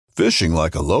Fishing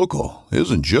like a local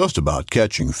isn't just about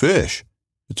catching fish.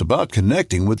 It's about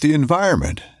connecting with the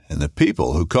environment and the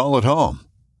people who call it home.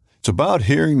 It's about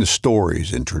hearing the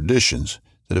stories and traditions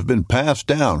that have been passed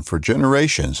down for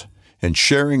generations and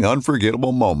sharing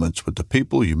unforgettable moments with the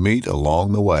people you meet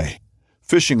along the way.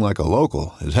 Fishing like a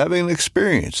local is having an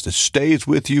experience that stays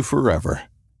with you forever.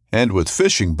 And with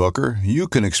Fishing Booker, you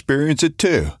can experience it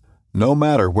too, no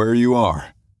matter where you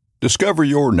are. Discover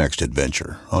your next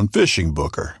adventure on Fishing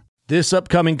Booker. This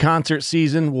upcoming concert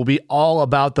season will be all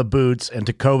about the boots, and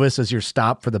Tecovas is your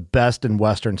stop for the best in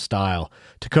Western style.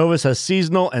 Tecovas has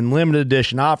seasonal and limited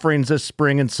edition offerings this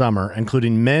spring and summer,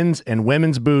 including men's and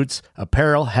women's boots,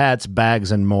 apparel, hats,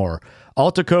 bags, and more.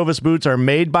 All Tecovas boots are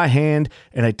made by hand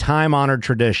in a time-honored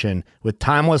tradition with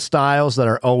timeless styles that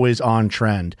are always on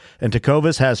trend. And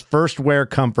Tecovas has first wear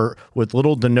comfort with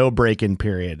little to no break-in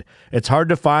period. It's hard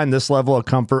to find this level of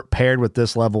comfort paired with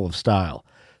this level of style.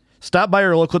 Stop by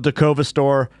your local Tecovas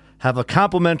store, have a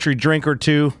complimentary drink or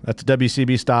two, that's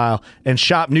WCB style, and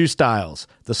shop new styles.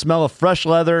 The smell of fresh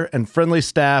leather and friendly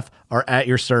staff are at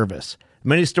your service.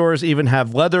 Many stores even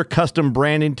have leather custom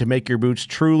branding to make your boots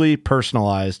truly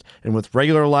personalized. And with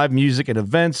regular live music and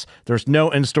events, there's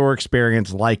no in-store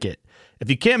experience like it.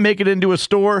 If you can't make it into a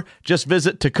store, just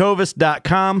visit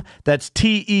tecovas.com. That's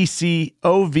TECOVAS.com.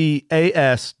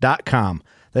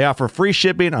 They offer free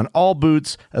shipping on all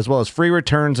boots, as well as free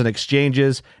returns and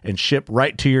exchanges, and ship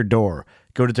right to your door.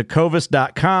 Go to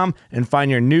tecovas.com and find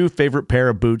your new favorite pair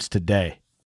of boots today.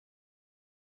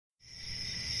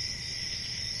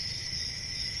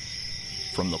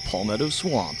 From the Palmetto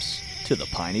Swamps to the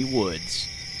Piney Woods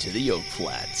to the Oak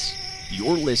Flats,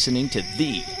 you're listening to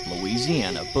the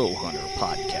Louisiana Bowhunter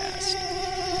Podcast.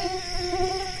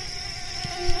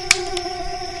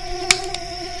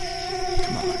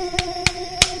 Come on.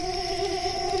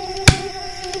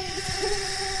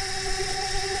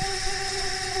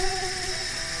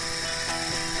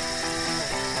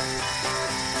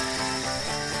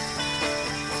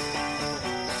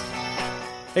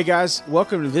 Hey guys,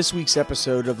 welcome to this week's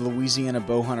episode of the Louisiana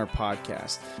Bowhunter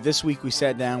Podcast. This week we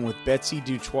sat down with Betsy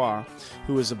Dutoit,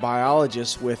 who is a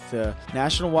biologist with the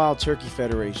National Wild Turkey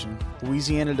Federation,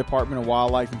 Louisiana Department of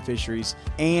Wildlife and Fisheries,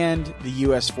 and the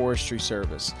U.S. Forestry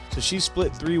Service. So she's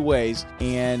split three ways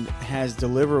and has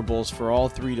deliverables for all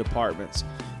three departments.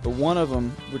 But one of them,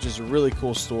 which is a really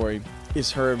cool story,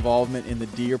 is her involvement in the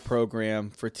deer program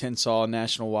for Tensas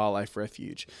National Wildlife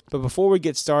Refuge. But before we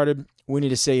get started, we need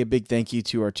to say a big thank you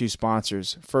to our two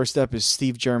sponsors. First up is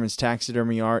Steve German's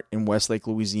Taxidermy Art in Westlake,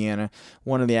 Louisiana,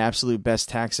 one of the absolute best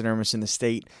taxidermists in the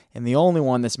state, and the only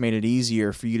one that's made it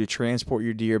easier for you to transport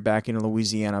your deer back into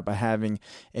Louisiana by having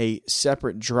a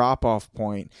separate drop-off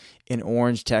point in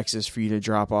Orange, Texas for you to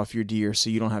drop off your deer so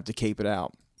you don't have to cape it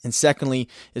out. And secondly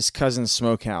is Cousins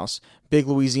Smokehouse. Big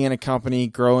Louisiana company,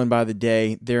 growing by the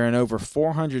day. They're in over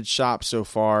 400 shops so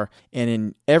far, and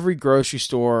in every grocery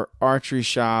store, archery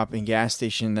shop, and gas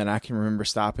station that I can remember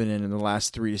stopping in the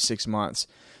last 3 to 6 months.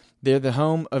 They're the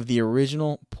home of the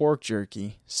original pork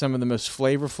jerky, some of the most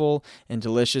flavorful and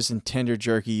delicious and tender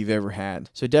jerky you've ever had.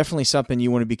 So definitely something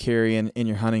you want to be carrying in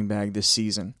your hunting bag this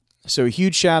season. So a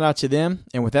huge shout out to them,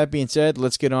 and with that being said,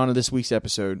 let's get on to this week's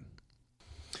episode.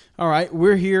 All right,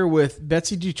 we're here with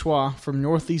Betsy Dutoit from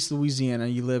Northeast Louisiana.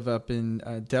 You live up in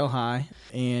Delhi,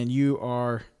 and you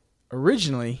are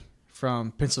originally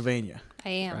from Pennsylvania. I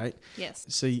am. Right? Yes.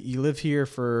 So you live here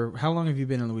for, how long have you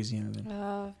been in Louisiana then?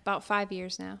 About 5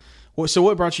 years now. Well, so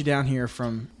what brought you down here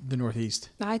from the Northeast?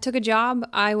 I took a job.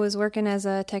 I was working as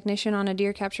a technician on a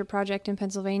deer capture project in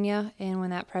Pennsylvania, and when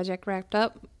that project wrapped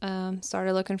up,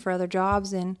 started looking for other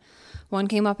jobs, and one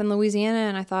came up in Louisiana,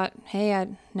 and I thought, hey,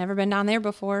 I'd never been down there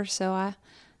before, so I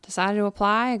decided to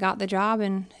apply. I got the job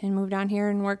and moved down here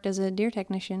and worked as a deer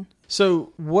technician.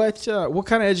 So what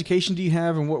kind of education do you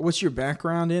have, and what's your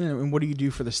background in, and what do you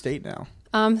do for the state now?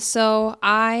 So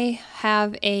I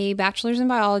have a bachelor's in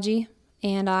biology,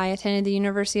 and I attended the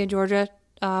University of Georgia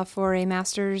for a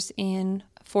master's in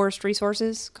forest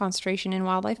resources, concentration in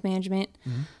wildlife management.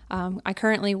 Mm-hmm. I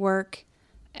currently work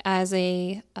as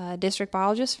a district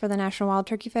biologist for the National Wild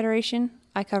Turkey Federation.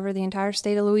 I cover the entire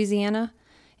state of Louisiana,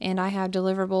 and I have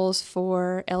deliverables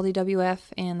for LDWF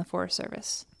and the Forest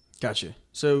Service. Gotcha.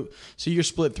 So you're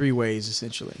split three ways,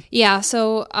 essentially. Yeah,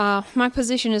 so my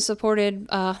position is supported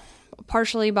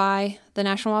partially by the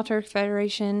National Wild Turkey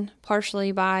Federation,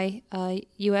 partially by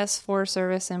U.S. Forest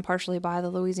Service, and partially by the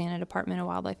Louisiana Department of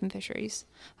Wildlife and Fisheries,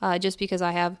 just because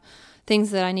I have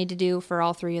things that I need to do for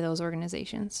all three of those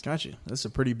organizations. Gotcha. That's a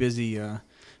pretty busy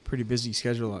pretty busy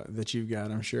schedule that you've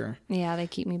got, I'm sure. Yeah, they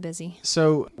keep me busy.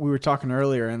 So we were talking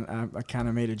earlier, and I kind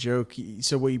of made a joke.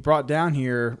 So what brought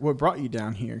you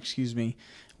down here, excuse me,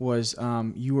 was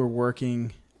you were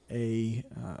working a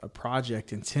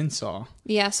project in Tensas.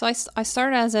 Yeah, so I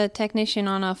started as a technician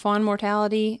on a fawn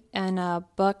mortality and a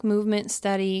buck movement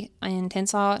study in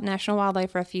Tensas National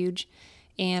Wildlife Refuge.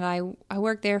 And I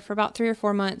worked there for about 3 or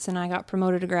 4 months, and I got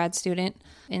promoted to grad student.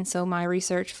 And so my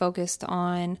research focused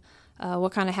on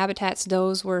what kind of habitats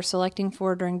does were selecting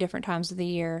for during different times of the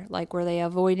year. Like, were they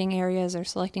avoiding areas or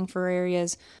selecting for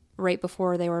areas right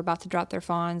before they were about to drop their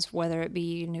fawns, whether it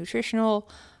be nutritional,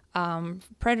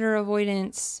 predator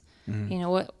avoidance,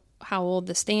 how old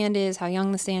the stand is, how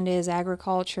young the stand is,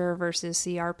 agriculture versus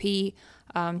CRP.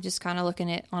 Just kind of looking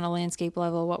at on a landscape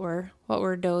level what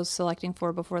were does selecting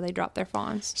for before they drop their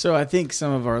fawns. So I think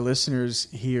some of our listeners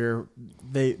here,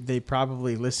 they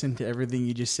probably listened to everything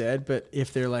you just said, but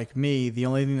if they're like me, the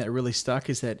only thing that really stuck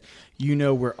is that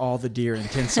where all the deer in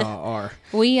Tensas are.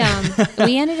 We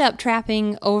ended up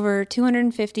trapping over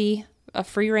 250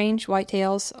 free range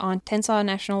whitetails on Tensas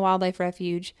National Wildlife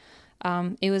Refuge.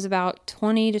 It was about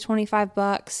 20 to 25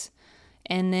 bucks,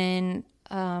 and then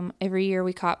every year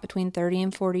we caught between 30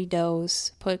 and 40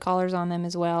 does, put collars on them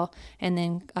as well, and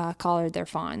then collared their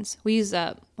fawns. We use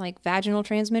vaginal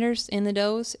transmitters in the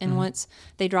does, and once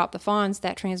they dropped the fawns,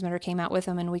 that transmitter came out with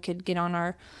them, and we could get on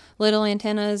our little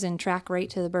antennas and track right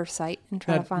to the birth site and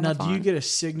try to find the fawn. Now, do you get a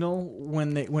signal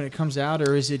when it comes out,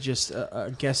 or is it just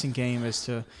a guessing game as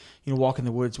to walk in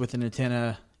the woods with an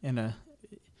antenna and a...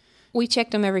 We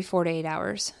checked them every 4 to 8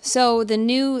 hours. So there's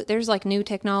new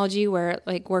technology where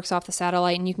it works off the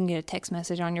satellite, and you can get a text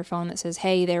message on your phone that says,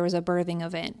 hey, there was a birthing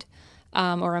event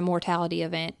or a mortality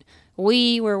event.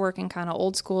 We were working kind of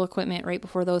old school equipment right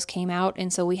before those came out,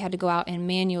 and so we had to go out and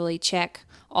manually check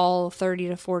all 30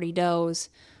 to 40 does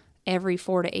every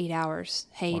 4 to 8 hours.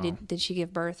 Hey, wow. Did she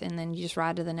give birth? And then you just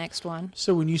ride to the next one.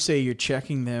 So when you say you're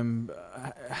checking them,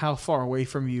 how far away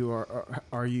from you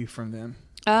are you from them?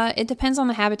 It depends on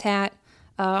the habitat.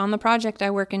 On the project, I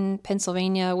work in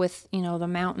Pennsylvania with, the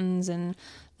mountains and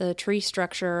the tree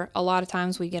structure. A lot of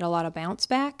times we get a lot of bounce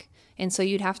back, and so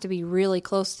you'd have to be really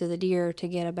close to the deer to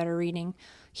get a better reading.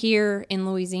 Here in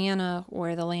Louisiana,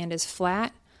 where the land is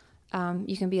flat,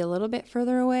 you can be a little bit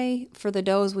further away. For the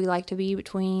does, we like to be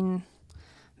between,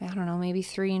 maybe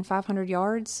 300 and 500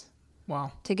 yards.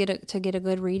 Wow. To get a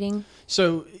good reading.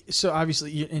 So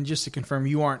obviously, and just to confirm,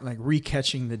 you aren't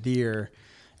re-catching the deer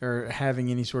or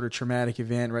having any sort of traumatic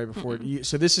event right before you.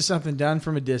 So this is something done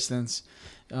from a distance,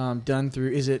 done through.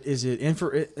 Is it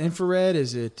infrared?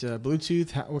 Is it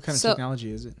Bluetooth? What kind of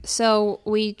technology is it? So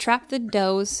we trap the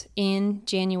does in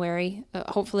January,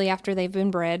 hopefully after they've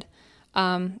been bred,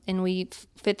 and we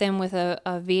fit them with a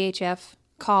VHF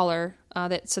collar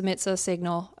that submits a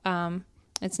signal.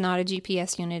 It's not a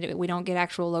GPS unit. We don't get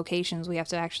actual locations. We have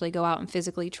to actually go out and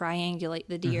physically triangulate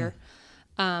the deer.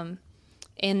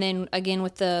 And then again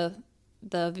with the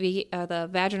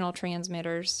vaginal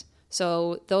transmitters,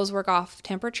 so those work off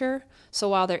temperature. So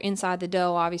while they're inside the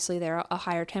doe, obviously they're a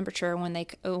higher temperature. When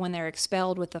they're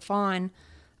expelled with the fawn,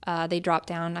 they drop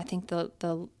down. I think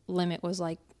the limit was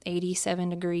 87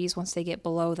 degrees. Once they get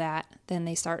below that, then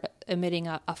they start emitting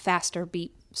a faster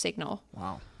beep signal.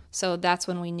 Wow. So that's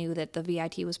when we knew that the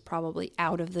VIT was probably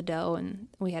out of the doe, and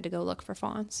we had to go look for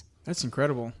fawns. That's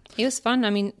incredible. It was fun.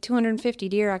 250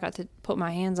 deer I got to put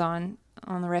my hands on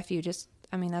the refuge.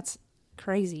 That's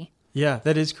crazy. Yeah,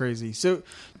 that is crazy. So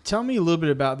tell me a little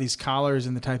bit about these collars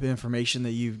and the type of information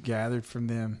that you've gathered from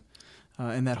them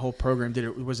in that whole program.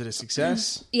 Was it a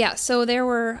success? Yeah, so there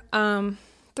were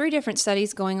 3 different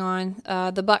studies going on.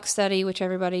 The buck study, which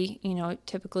everybody,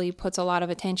 typically puts a lot of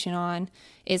attention on,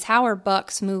 is how are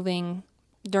bucks moving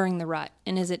during the rut,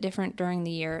 and is it different during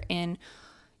the year? And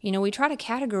we try to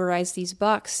categorize these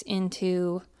bucks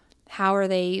into how are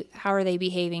they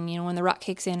behaving? When the rut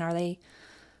kicks in, are they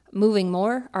moving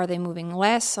more? Are they moving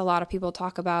less? A lot of people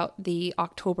talk about the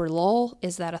October lull.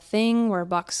 Is that a thing where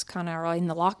bucks kind of are in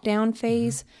the lockdown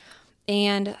phase?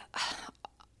 And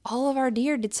all of our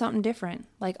deer did something different.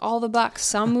 All the bucks,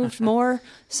 some moved more,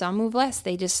 some moved less.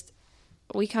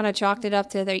 We kind of chalked it up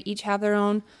to they each have their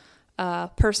own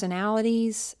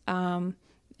personalities, and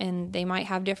they might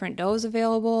have different does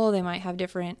available. They might have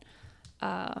different,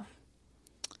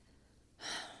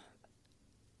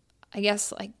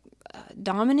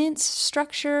 dominance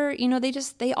structure.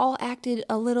 They all acted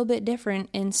a little bit different.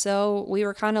 And so we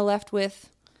were kind of left with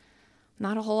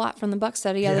not a whole lot from the buck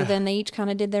study other than they each kind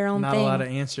of did their own thing. Not a lot of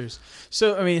answers.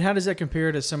 So, how does that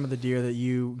compare to some of the deer that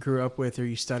you grew up with or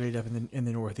you studied up in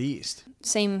the Northeast?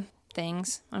 Same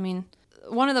things.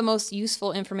 one of the most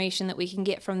useful information that we can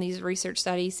get from these research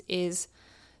studies is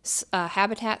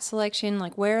habitat selection.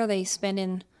 Like, where are they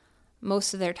spending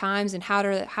most of their times, and how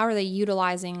are they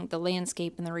utilizing the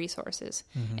landscape and the resources?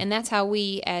 Mm-hmm. And that's how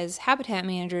we, as habitat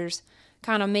managers,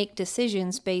 kind of make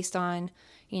decisions based on,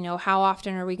 how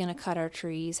often are we going to cut our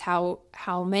trees? How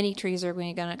many trees are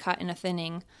we going to cut in a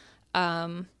thinning?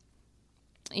 When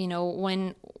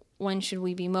should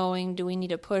we be mowing? Do we need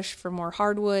to push for more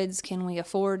hardwoods? Can we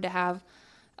afford to have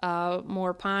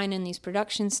more pine in these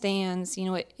production stands?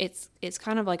 It's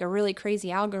kind of like a really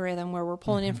crazy algorithm where we're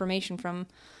pulling information from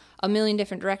a million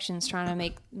different directions, trying to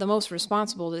make the most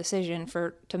responsible decision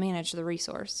to manage the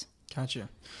resource. Gotcha.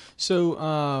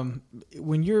 So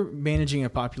when you're managing a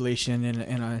population in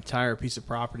an entire piece of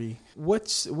property,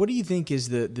 what do you think is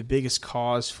the biggest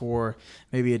cause for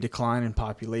maybe a decline in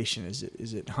population?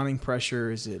 Is it hunting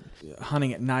pressure? Is it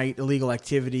hunting at night, illegal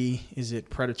activity? Is it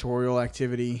predatorial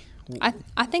activity?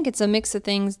 I think it's a mix of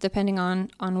things depending on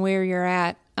where you're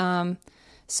at.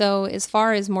 So as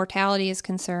far as mortality is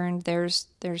concerned, there's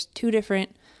two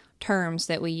different terms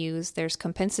that we use. There's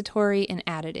compensatory and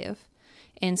additive.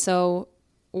 And so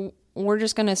we're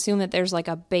just going to assume that there's like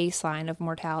a baseline of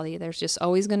mortality. There's just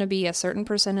always going to be a certain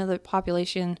percent of the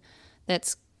population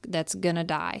that's going to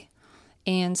die.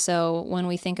 And so when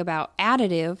we think about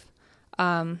additive,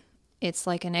 it's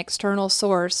like an external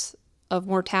source of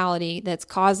mortality that's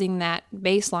causing that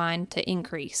baseline to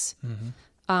increase.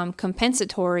 Mm-hmm.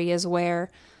 Compensatory is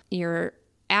where you're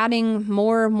adding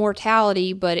more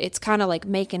mortality, but it's kind of like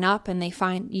making up, and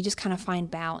you just kind of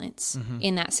find balance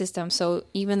in that system. So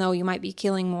even though you might be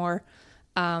killing more,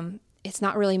 it's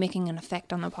not really making an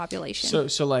effect on the population.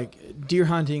 So like deer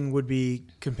hunting would be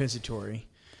compensatory.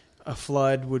 A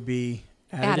flood would be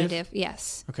additive?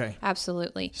 Yes. Okay.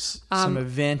 Absolutely. Some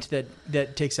event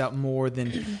that takes out more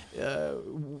than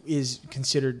is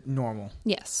considered normal.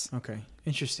 Yes. Okay.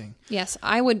 Interesting. Yes.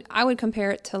 I would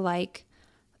compare it to like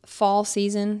fall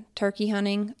season turkey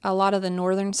hunting. A lot of the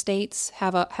northern states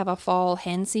have a fall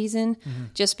hen season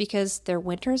just because their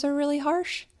winters are really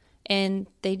harsh, and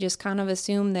they just kind of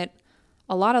assume that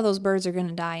a lot of those birds are going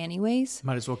to die anyways.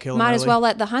 Might as well kill them. Might as well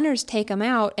let the hunters take them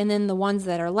out, and then the ones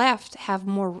that are left have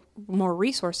more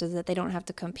resources that they don't have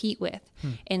to compete with.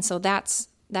 And so that's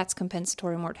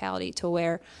compensatory mortality, to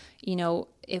where,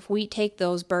 if we take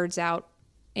those birds out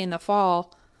in the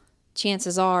fall,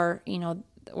 chances are,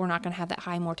 we're not going to have that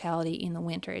high mortality in the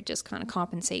winter. It just kind of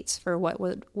compensates for what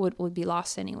would be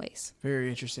lost anyways. Very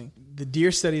interesting. The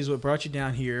deer study is what brought you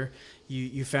down here.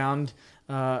 You found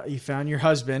your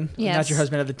husband. Yes. Not your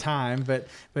husband at the time, but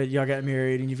y'all got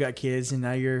married and you've got kids, and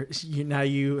now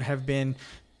you have been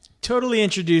totally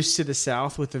introduced to the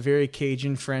South with a very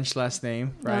Cajun French last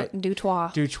name, right?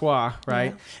 Dutoit,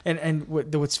 right? Yeah. And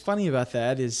what's funny about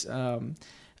that is,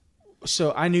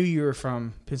 so I knew you were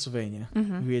from Pennsylvania.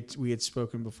 Mm-hmm. We had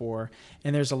spoken before,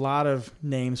 and there's a lot of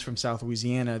names from South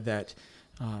Louisiana that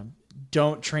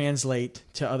don't translate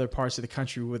to other parts of the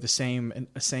country with the same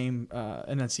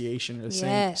enunciation, or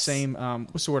the same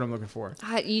what's the word I'm looking for?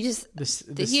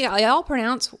 Y'all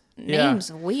pronounce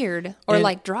names weird, or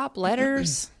like drop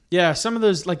letters. Yeah, some of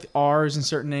those, like the R's in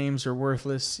certain names, are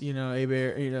worthless.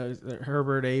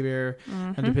 Herbert, Hebert.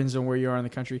 It depends on where you are in the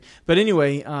country. But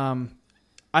anyway,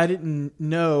 I didn't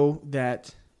know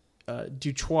that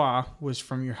Dutoit was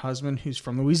from your husband, who's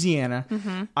from Louisiana.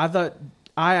 Mm-hmm.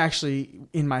 I actually,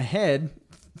 in my head,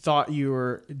 thought you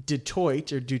were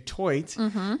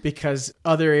Dutoit because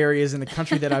other areas in the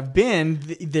country that I've been,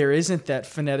 there isn't that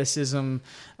phoneticism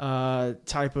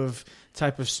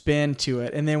type of spin to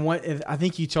it. And then I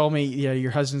think you told me,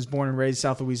 your husband's born and raised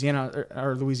South Louisiana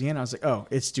or Louisiana. I was like, oh,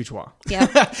 it's Dutoit. Yeah.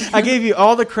 I gave you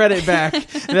all the credit back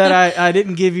that I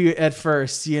didn't give you at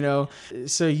first,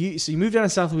 So you moved down to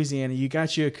South Louisiana. You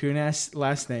got you a Kunas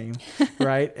last name,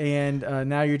 right? And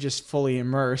now you're just fully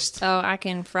immersed. Oh, I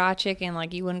can fry chicken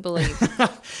like you wouldn't believe.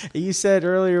 You said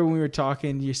earlier when we were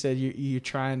talking, you said you're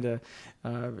trying to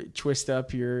twist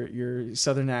up your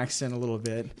Southern accent a little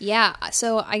bit. Yeah,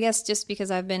 so I guess just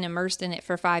because I've been immersed in it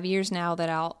for 5 years now, that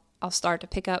I'll start to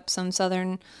pick up some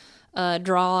Southern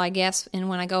drawl, I guess. And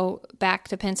when I go back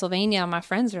to Pennsylvania, my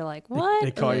friends are like, "What?"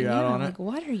 They call you out on it. Like,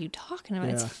 what are you talking about?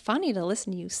 Yeah. It's funny to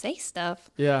listen to you say stuff.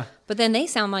 Yeah. But then they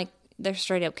sound like they're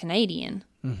straight up Canadian.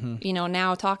 Mm-hmm.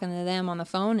 Now talking to them on the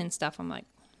phone and stuff, I'm like,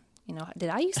 did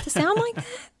I used to sound like that?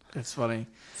 That's funny.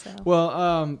 So.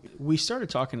 Well, we started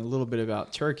talking a little bit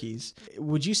about turkeys.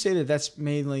 Would you say that that's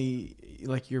mainly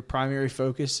like your primary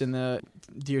focus in the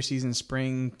deer season,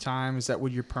 springtime? Is that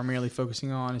what you're primarily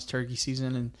focusing on, is turkey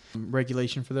season and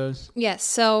regulation for those? Yes.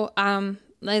 So,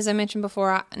 as I mentioned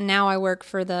before, now I work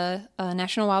for the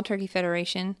National Wild Turkey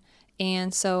Federation,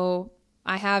 And so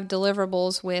I have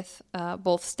deliverables with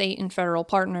both state and federal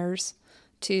partners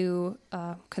to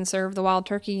conserve the wild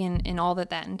turkey and all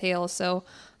that entails. So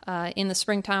in the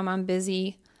springtime, I'm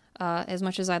busy. As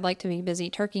much as I'd like to be busy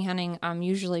turkey hunting, I'm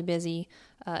usually busy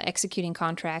executing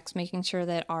contracts, making sure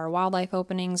that our wildlife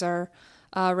openings are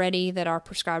ready, that our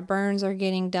prescribed burns are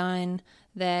getting done,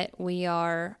 that we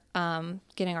are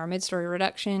getting our mid-story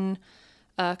reduction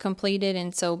completed.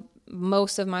 And so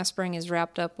most of my spring is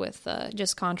wrapped up with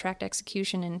just contract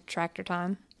execution and tractor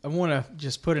time. I want to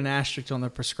just put an asterisk on the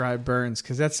prescribed burns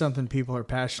because that's something people are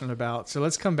passionate about. So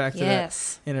let's come back to that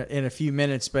in a few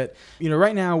minutes. But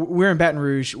right now we're in Baton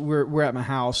Rouge. We're at my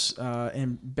house,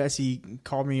 and Betsy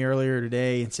called me earlier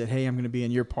today and said, "Hey, I'm going to be in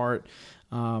your part.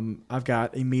 I've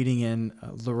got a meeting in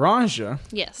Larange."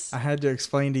 Yes. I had to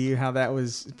explain to you how that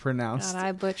was pronounced. God,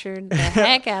 I butchered the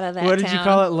heck out of that. What did you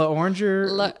call it?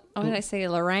 L'Oranger? What did I say?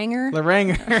 Laranger?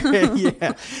 Laranger.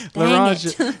 Yeah.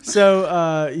 Larange.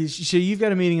 So you've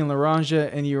got a meeting in Larange,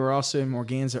 and you were also in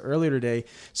Morganza earlier today.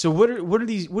 So what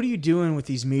are you doing with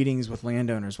these meetings with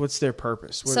landowners? What's their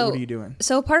purpose? What are you doing?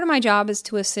 So part of my job is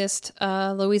to assist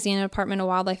Louisiana Department of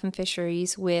Wildlife and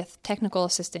Fisheries with technical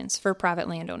assistance for private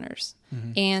landowners.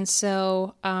 Mm-hmm. And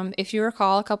so if you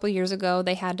recall, a couple of years ago,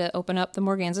 they had to open up the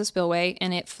Morganza spillway,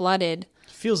 and it flooded.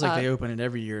 Feels like they open it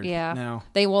every year now.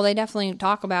 They definitely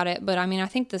talk about it, but I mean, I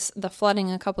think the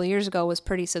flooding a couple of years ago was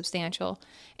pretty substantial.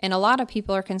 And a lot of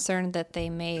people are concerned that they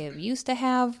may have used to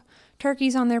have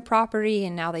turkeys on their property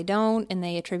and now they don't, and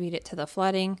they attribute it to the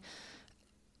flooding.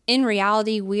 In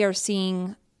reality, we are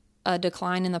seeing a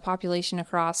decline in the population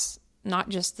across not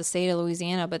just the state of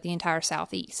Louisiana, but the entire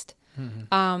Southeast.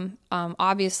 Mm-hmm.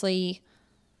 Obviously,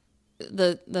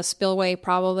 the spillway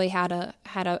probably had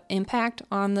a impact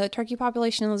on the turkey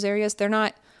population in those areas. They're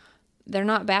not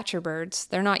batcher birds.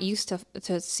 They're not used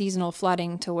to seasonal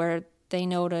flooding to where they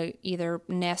know to either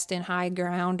nest in high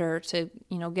ground or to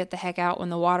get the heck out when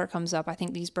the water comes up. I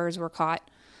think these birds were caught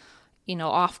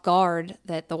off guard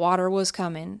that the water was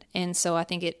coming, and so I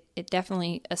think it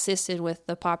definitely assisted with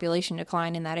the population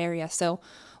decline in that area. So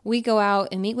we go out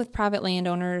and meet with private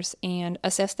landowners and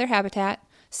assess their habitat,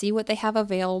 see what they have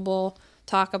available,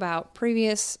 talk about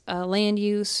previous land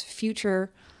use,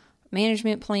 future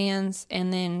management plans,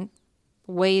 and then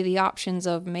weigh the options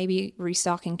of maybe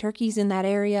restocking turkeys in that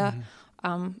area,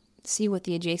 see what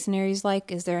the adjacent area is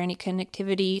like. Is there any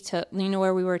connectivity to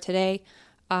where we were today?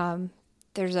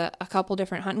 There's a couple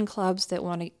different hunting clubs that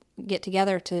want to get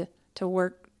together to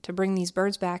work to bring these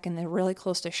birds back, and they're really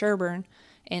close to Sherburne.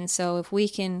 And so if we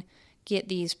can get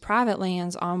these private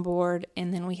lands on board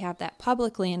and then we have that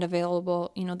public land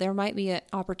available, there might be an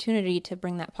opportunity to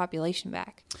bring that population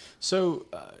back. So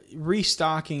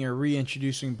restocking or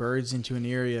reintroducing birds into an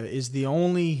area is the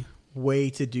only way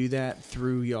to do that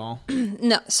through y'all?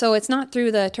 No, so it's not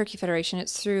through the Turkey Federation.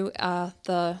 It's through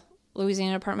the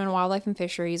Louisiana Department of Wildlife and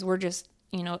Fisheries. We're just,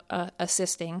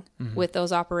 assisting with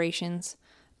those operations.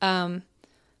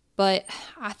 But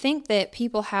I think that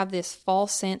people have this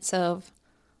false sense of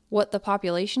what the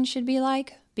population should be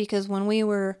like, because when we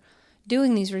were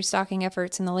doing these restocking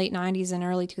efforts in the late 90s and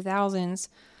early 2000s,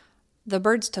 the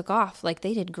birds took off. Like,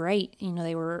 they did great.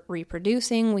 They were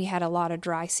reproducing. We had a lot of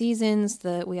dry seasons.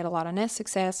 We had a lot of nest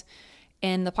success,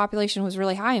 and the population was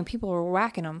really high, and people were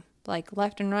whacking them like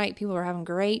left and right. People were having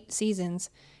great seasons.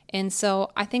 And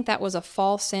so I think that was a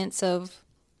false sense of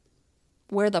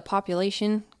where the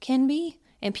population can be,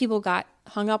 and people got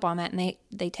hung up on that, and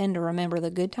they tend to remember the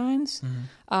good times.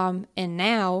 Mm-hmm. And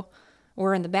now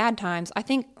we're in the bad times. I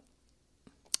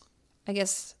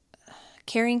guess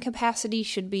carrying capacity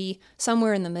should be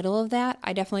somewhere in the middle of that.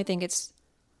 I definitely think it's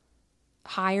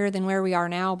higher than where we are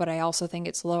now, but I also think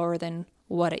it's lower than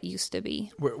what it used to be.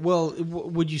 Well,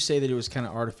 would you say that it was kind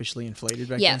of artificially inflated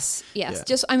back then? Yes. Yeah.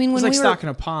 Just, when it's like we were stocking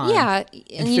a pond,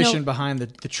 and fishing behind the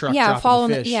truck, dropping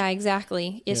the fish. Yeah,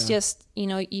 exactly. It's just,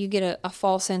 you get a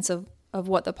false sense of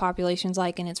what the population's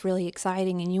like, and it's really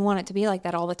exciting, and you want it to be like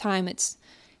that all the time. It's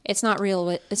not real.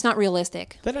 It's not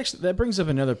realistic. That brings up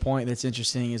another point that's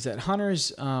interesting, is that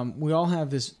hunters, we all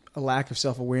have a lack of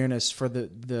self-awareness for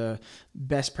the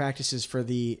best practices for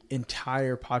the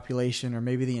entire population, or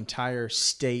maybe the entire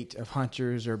state of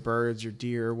hunters or birds or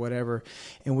deer or whatever.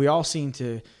 And we all seem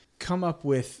to come up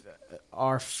with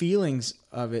our feelings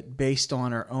of it based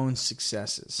on our own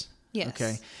successes. Yes.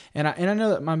 Okay. And I know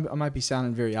that I might be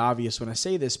sounding very obvious when I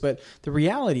say this, but the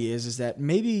reality is that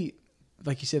maybe,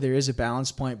 like you said, there is a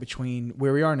balance point between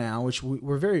where we are now, which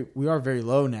we are very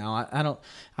low now.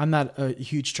 I'm not a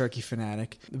huge turkey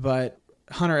fanatic, but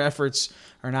hunter efforts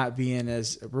are not being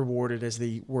as rewarded as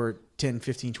they were 10,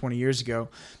 15, 20 years ago.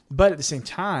 But at the same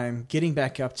time, getting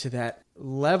back up to that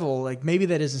level, like maybe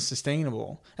that isn't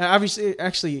sustainable. Obviously,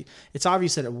 actually, it's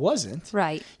obvious that it wasn't.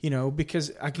 Right.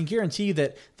 Because I can guarantee you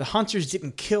that the hunters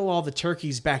didn't kill all the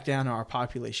turkeys back down to our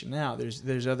population now.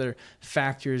 There's other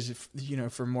factors,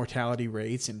 for mortality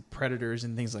rates and predators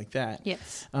and things like that.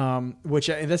 Yes. Which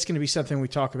that's going to be something we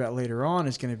talk about later on,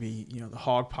 is going to be, the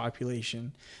hog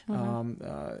population.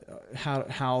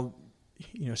 How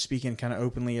speaking kind of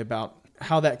openly about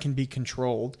how that can be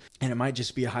controlled, and it might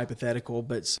just be a hypothetical,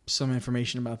 but some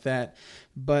information about that.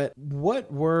 But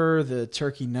what were the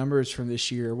turkey numbers from this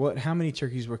year? How many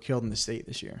turkeys were killed in the state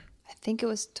this year? I think it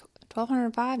was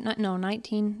 1,205.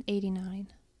 1989.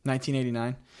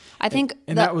 1989. I think,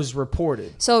 and that was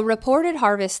reported. So reported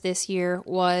harvest this year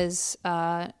was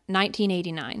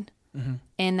 1989. Mm-hmm.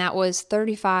 And that was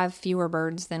 35 fewer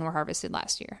birds than were harvested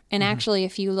last year. And actually,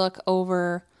 if you look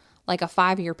over like a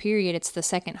 5-year period, it's the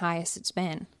second highest it's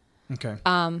been. Okay.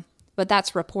 But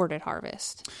that's reported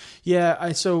harvest.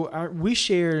 Yeah. We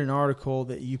shared an article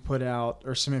that you put out,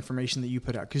 or some information that you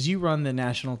put out, because you run the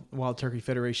National Wild Turkey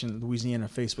Federation Louisiana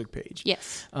Facebook page.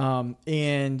 Yes.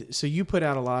 And so you put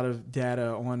out a lot of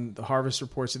data on the harvest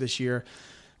reports of this year.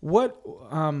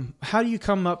 How do you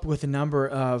come up with a number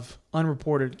of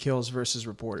unreported kills versus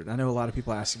reported? I know a lot of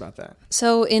people ask about that.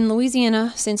 So in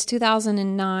Louisiana, since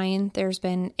 2009, there's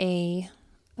been a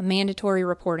mandatory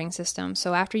reporting system.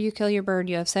 So after you kill your bird,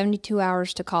 you have 72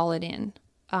 hours to call it in.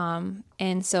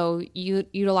 And so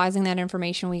utilizing that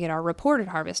information, we get our reported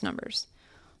harvest numbers.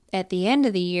 At the end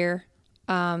of the year,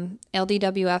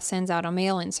 LDWF sends out a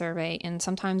mail-in survey, and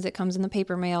sometimes it comes in the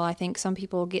paper mail. I think some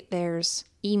people get theirs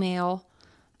email.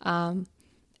 And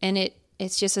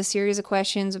it's just a series of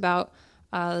questions about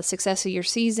the success of your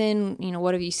season.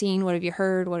 What have you seen? What have you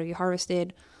heard? What have you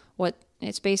harvested?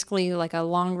 It's basically like a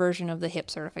long version of the HIP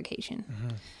certification. Mm-hmm.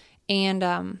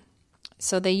 And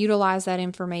so they utilize that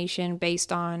information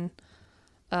based on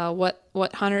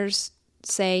what hunters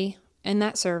say in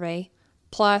that survey,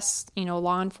 plus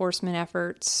law enforcement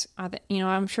efforts.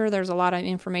 I'm sure there's a lot of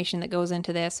information that goes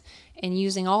into this, and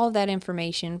using all of that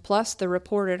information plus the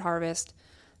reported harvest,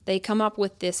 they come up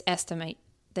with this estimate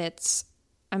that's,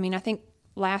 I think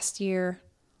last year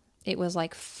it was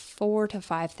like 4,000 to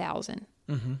 5,000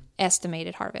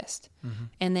 estimated harvest. Mm-hmm.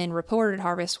 And then reported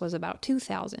harvest was about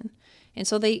 2,000. And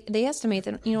so they estimate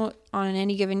that, on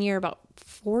any given year, about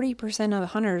 40% of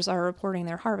hunters are reporting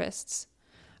their harvests.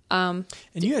 And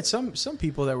you had some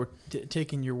people that were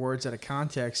taking your words out of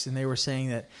context, and they were saying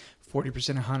that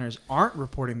 40% of hunters aren't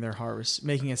reporting their harvests,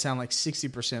 making it sound like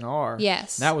 60% are.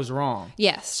 Yes. That was wrong.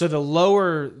 Yes. So the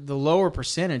lower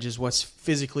percentage is what's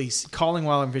physically calling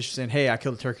wildlife officials saying, hey, I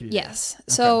killed a turkey today. Yes. Okay.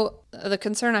 So the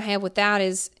concern I have with that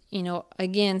is,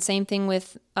 again, same thing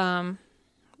with the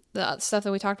stuff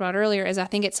that we talked about earlier, is I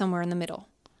think it's somewhere in the middle.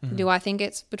 Mm-hmm. Do I think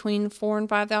it's between 4,000 and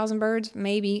 5,000 birds?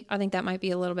 Maybe. I think that might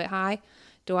be a little bit high.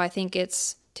 Do I think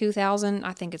it's 2,000?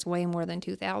 I think it's way more than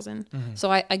 2,000. Mm-hmm.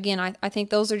 So I think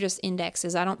those are just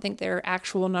indexes. I don't think they're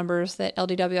actual numbers that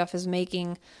LDWF is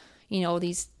making,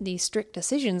 these strict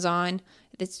decisions on.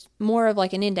 It's more of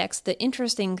like an index. The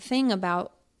interesting thing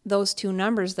about those two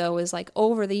numbers, though, is like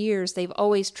over the years, they've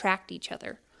always tracked each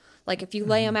other. Like if you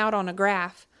lay them out on a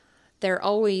graph, they're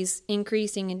always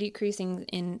increasing and decreasing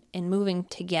and moving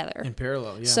together. In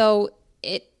parallel, yeah. So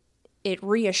it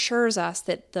reassures us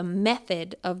that the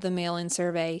method of the mail-in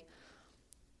survey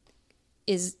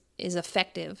is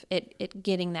effective at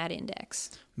getting that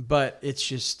index. But it's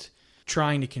just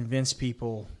trying to convince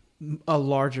people, a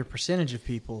larger percentage of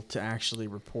people, to actually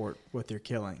report what they're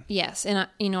killing. Yes, and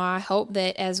I hope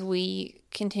that as we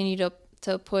continue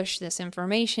to push this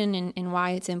information and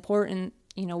why it's important,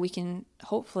 we can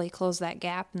hopefully close that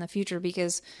gap in the future,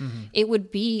 because it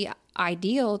would be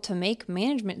ideal to make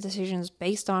management decisions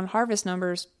based on harvest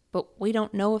numbers, but we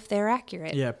don't know if they're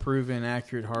accurate. Yeah, proven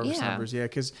accurate harvest numbers. Yeah,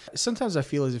 because sometimes I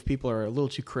feel as if people are a little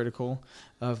too critical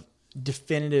of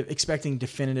expecting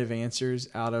definitive answers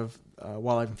out of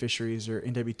Wildlife and Fisheries or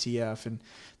NWTF. And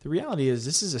the reality is,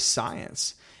 this is a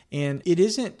science, and it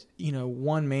isn't,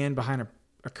 one man behind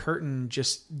a curtain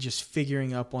just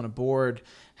figuring up on a board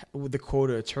with the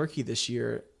quota of turkey this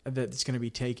year that's going to be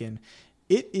taken.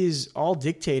 It is all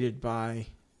dictated by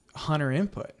hunter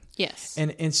input. Yes.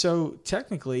 And so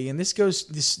technically, and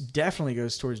this definitely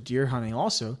goes towards deer hunting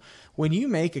also, when you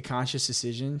make a conscious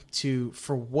decision to,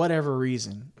 for whatever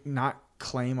reason, not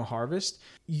claim a harvest,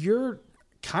 you're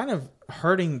kind of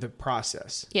hurting the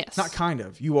process. Yes. Not kind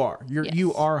of. You are.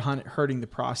 You are hurting the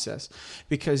process,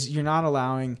 because you're not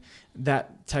allowing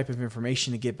that type of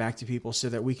information to get back to people so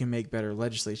that we can make better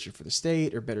legislation for the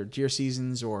state, or better deer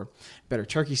seasons, or better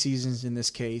turkey seasons in this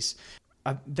case.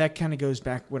 that kind of goes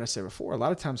back what I said before. A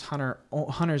lot of times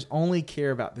hunters only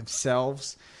care about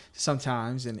themselves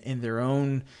sometimes and in their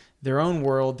own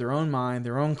world, their own mind,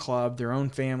 their own club, their own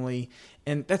family.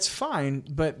 And that's fine.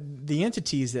 But the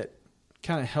entities that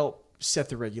kind of help set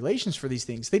the regulations for these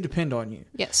things, they depend on you.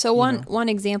 Yeah. So one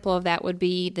example of that would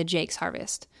be the jakes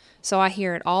harvest. So I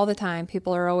hear it all the time.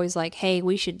 People are always like, hey,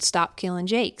 we should stop killing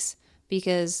jakes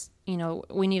because,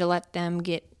 we need to let them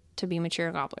get to be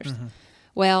mature gobblers. Mm-hmm.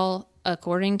 Well,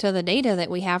 according to the data that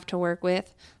we have to work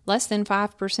with, less than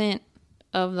 5%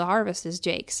 of the harvest is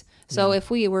jakes. So if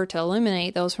we were to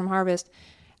eliminate those from harvest,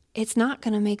 it's not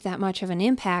going to make that much of an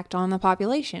impact on the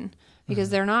population because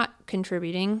they're not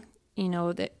contributing,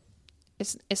 that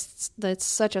it's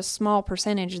such a small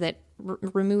percentage that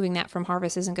removing that from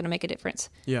harvest isn't going to make a difference.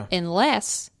 Yeah.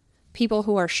 Unless people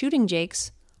who are shooting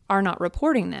jakes are not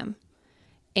reporting them.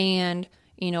 And,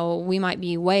 we might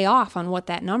be way off on what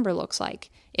that number looks like.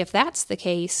 If that's the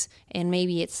case, and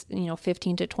maybe it's,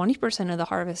 15 to 20% of the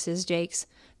harvest is jakes,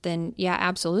 then yeah,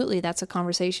 absolutely, that's a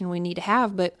conversation we need to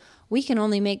have. But we can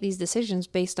only make these decisions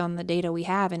based on the data we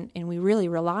have, and we really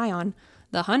rely on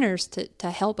the hunters to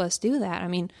help us do that. I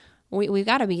mean, we've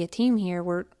got to be a team here.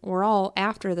 We're all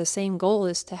after the same goal,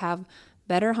 is to have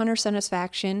better hunter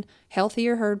satisfaction,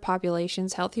 healthier herd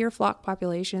populations, healthier flock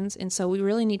populations, and so we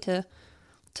really need to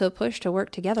push to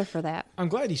work together for that. I'm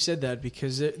glad you said that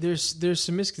because there's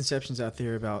some misconceptions out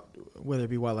there about whether it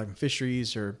be wildlife and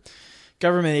fisheries or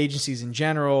government agencies in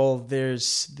general.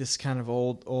 There's this kind of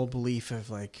old belief of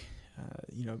like,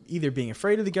 either being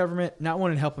afraid of the government, not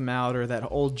wanting to help them out, or that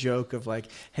old joke of like,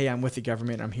 hey, I'm with the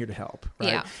government, I'm here to help. Right?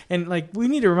 Yeah. And like, we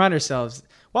need to remind ourselves,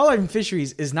 wildlife and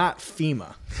fisheries is not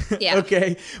FEMA. Yeah.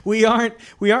 Okay. We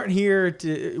aren't here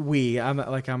to, I'm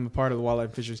a part of the wildlife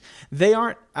and fisheries. They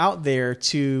aren't out there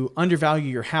to undervalue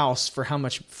your house for how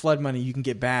much flood money you can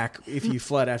get back if you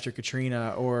flood after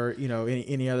Katrina or,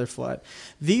 any other flood.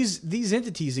 These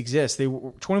entities exist. They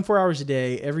 24 hours a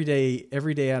day, every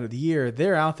day out of the year,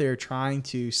 they're out there trying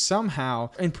to somehow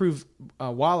improve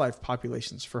wildlife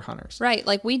populations for hunters. Right.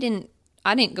 Like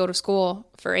I didn't go to school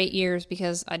for 8 years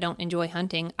because I don't enjoy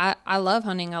hunting. I love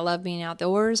hunting. I love being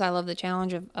outdoors. I love the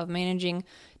challenge of managing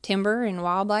timber and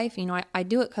wildlife. I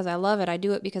do it because I love it. I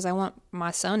do it because I want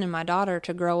my son and my daughter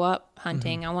to grow up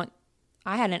hunting. Mm-hmm.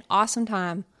 I had an awesome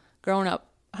time growing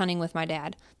up hunting with my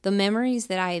dad. The memories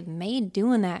that I have made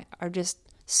doing that are just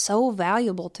so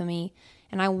valuable to me,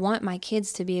 and I want my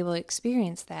kids to be able to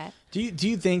experience that. Do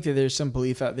you think that there's some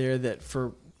belief out there that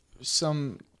for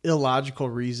some illogical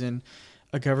reason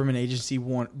a government agency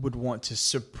would want to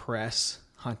suppress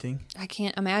hunting? I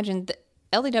can't imagine. The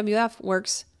LDWF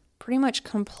works pretty much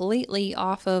completely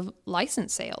off of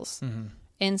license sales. Mm-hmm.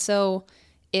 And so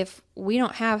if we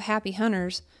don't have happy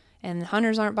hunters and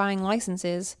hunters aren't buying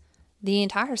licenses, the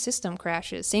entire system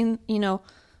crashes. Same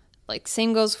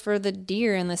goes for the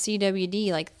deer and the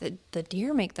CWD. Like the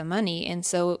deer make the money. And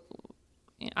so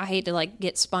I hate to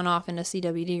get spun off into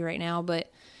CWD right now,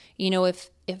 but if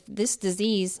this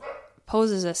disease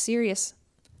poses a serious...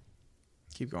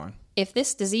 Keep going. If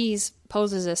this disease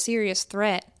poses a serious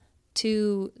threat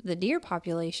to the deer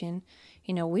population,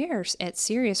 we are at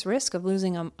serious risk of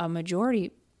losing a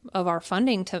majority of our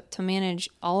funding to manage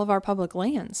all of our public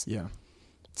lands. Yeah.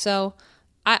 So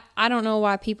I don't know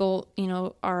why people,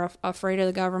 are afraid of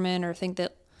the government or think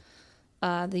that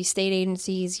these state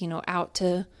agencies, out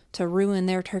to ruin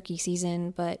their turkey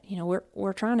season. But,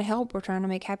 we're trying to help. We're trying to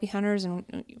make happy hunters,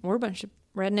 and we're a bunch of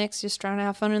rednecks just trying to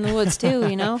have fun in the woods too,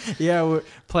 Yeah,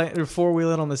 we're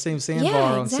four-wheeling on the same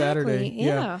sandbar on Saturday.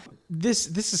 Yeah. This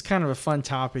is kind of a fun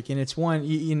topic, and it's one,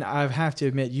 I have to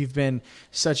admit, you've been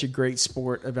such a great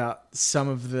sport about some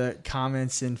of the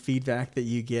comments and feedback that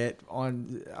you get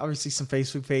on obviously some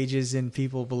Facebook pages and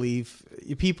people's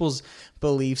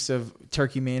beliefs of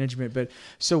turkey management. But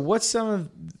so what's some of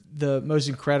the most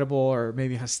incredible or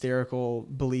maybe hysterical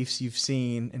beliefs you've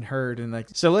seen and heard? And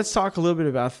so let's talk a little bit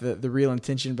about the real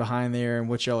intention behind there and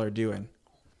what y'all are doing.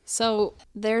 So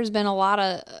there's been a lot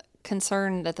of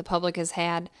concern that the public has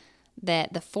had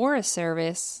that the Forest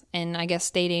Service and I guess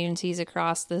state agencies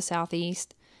across the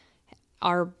Southeast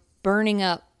are burning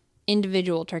up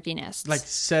individual turkey nests. Like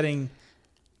setting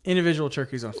individual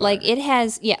turkeys on fire.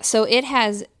 So it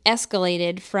has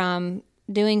escalated from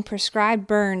doing prescribed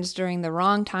burns during the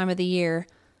wrong time of the year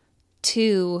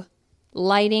to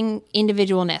lighting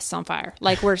individual nests on fire.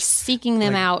 Like we're seeking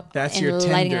them out and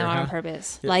lighting them out on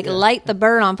purpose. Light the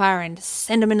bird on fire and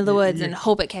send them into the woods and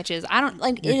hope it catches.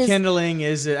 Kindling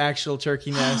is the actual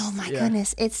turkey nest. Oh my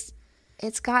goodness.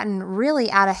 It's gotten really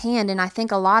out of hand, and I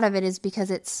think a lot of it is because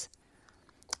it's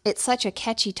such a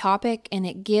catchy topic and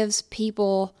it gives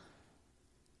people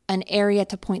an area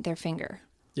to point their finger.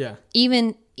 Yeah.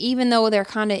 Even though they're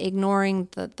kind of ignoring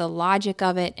the logic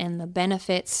of it, and the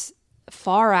benefits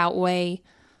far outweigh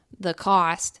the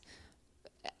cost.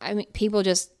 I mean, people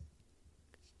just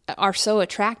are so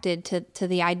attracted to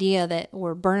the idea that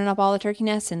we're burning up all the turkey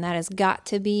nests, and that has got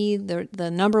to be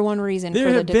the number one reason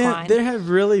for the decline. There have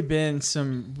really been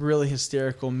some really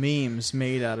hysterical memes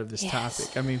made out of this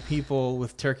topic. I mean, people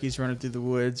with turkeys running through the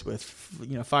woods with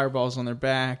fireballs on their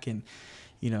back, and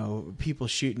people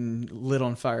shooting lit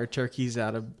on fire turkeys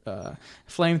out of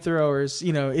flamethrowers.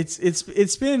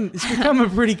 It's become a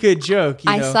pretty good joke.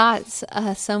 I saw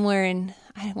it somewhere in,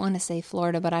 I want to say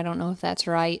Florida, but I don't know if that's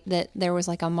right, that there was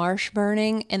like a marsh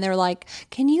burning, and they're like,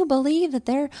 can you believe that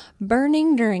they're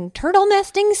burning during turtle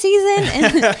nesting season?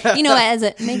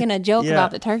 And, making a joke about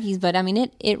the turkeys. But I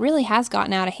mean, it really has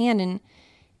gotten out of hand.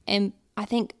 And I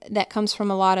think that comes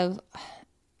from a lot of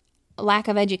lack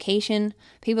of education.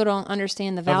 People don't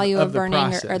understand the value of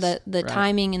burning or the right.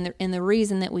 timing and the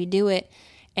reason that we do it.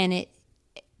 And it,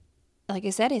 like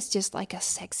I said, it's just like a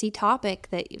sexy topic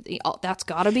that's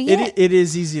got to be it. It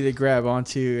is easy to grab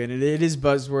onto, and it is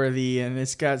buzzworthy, and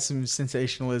it's got some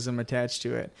sensationalism attached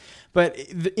to it. But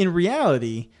in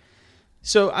reality,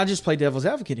 so I'll just play devil's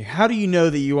advocate here. How do you know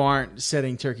that you aren't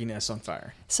setting turkey nests on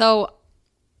fire? So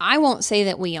I won't say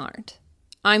that we aren't.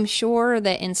 I'm sure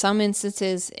that in some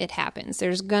instances it happens.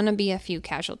 There's going to be a few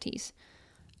casualties.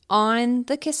 On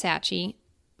the Kisatchie,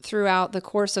 throughout the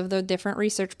course of the different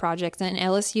research projects, and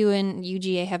LSU and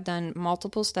UGA have done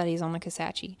multiple studies on the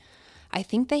Kisatchie, I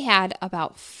think they had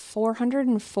about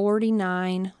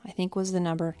 449, I think was the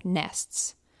number,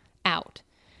 nests out.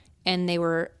 And they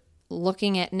were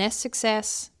looking at nest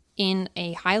success in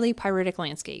a highly pyritic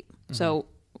landscape, so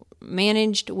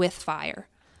managed with fire.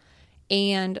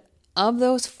 And of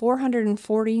those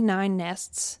 449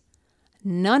 nests,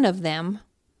 none of them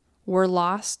were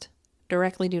lost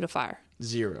directly due to fire.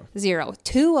 Zero.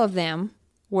 2 of them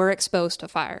were exposed to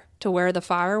fire, to where the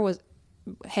fire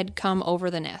had come over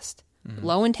the nest.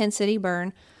 Low intensity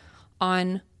burn.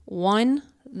 On one,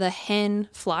 the hen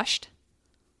flushed,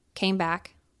 came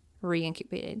back,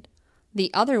 re-incubated.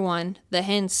 The other one, the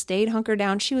hen stayed hunkered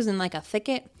down. She was in like a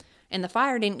thicket, and the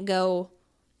fire didn't go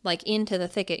like into the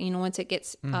thicket. Once it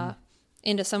gets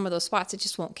into some of those spots, it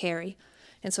just won't carry.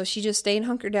 And so she just stayed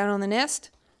hunkered down on the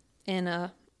nest, and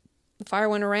the fire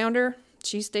went around her.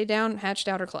 She stayed down, hatched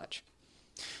out her clutch.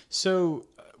 So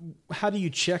how do you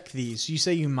check these? You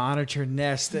say you monitor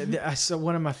nests. I saw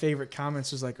one of my favorite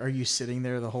comments was like, are you sitting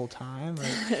there the whole time?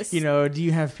 Or, do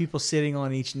you have people sitting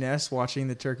on each nest watching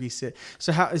the turkey sit?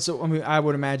 So I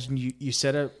would imagine you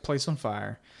set a place on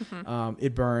fire.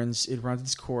 It burns, it runs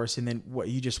its course, and then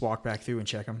you just walk back through and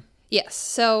check them? Yes.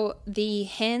 So the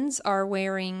hens are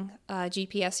wearing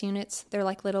GPS units. They're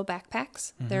like little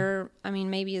backpacks. They're,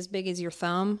 maybe as big as your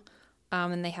thumb.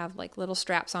 And they have like little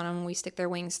straps on them, and we stick their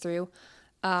wings through.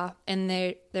 And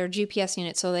they're GPS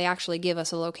units, so they actually give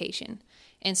us a location.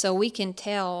 And so we can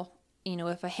tell,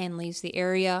 if a hen leaves the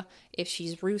area, if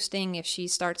she's roosting, if she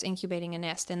starts incubating a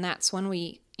nest. And that's when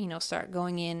we, start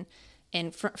going in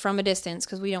and from a distance,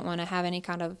 because we don't want to have any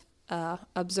kind of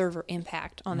observer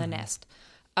impact on the nest.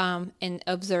 And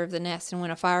observe the nest. And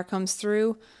when a fire comes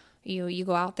through, you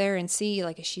go out there and see,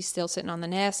 like, is she still sitting on the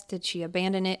nest? Did she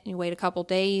abandon it? You wait a couple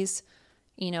days.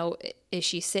 Is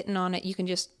she sitting on it? You can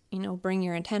just, bring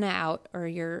your antenna out, or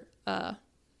your,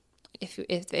 if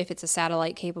it's a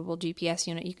satellite capable GPS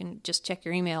unit, you can just check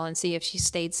your email and see if she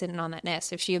stayed sitting on that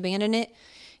nest. If she abandoned it,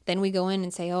 then we go in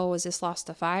and say, oh, was this lost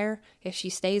to fire? If she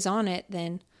stays on it,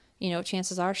 then,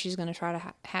 chances are she's going to try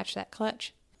to hatch that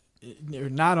clutch.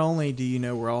 Not only do you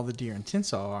know where all the deer in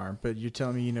Tinsall are, but you're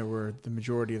telling me where the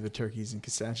majority of the turkeys in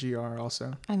Kisatchie are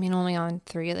also. Only on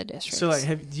 3 of the districts. So,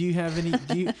 do you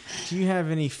have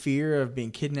any fear of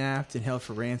being kidnapped and held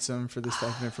for ransom for this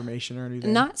type of information or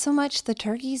anything? Not so much the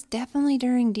turkeys. Definitely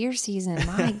during deer season.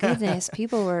 My goodness,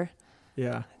 people were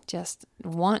just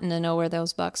wanting to know where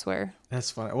those bucks were. That's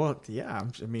funny. Well, yeah,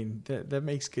 that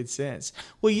makes good sense.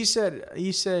 Well, you said.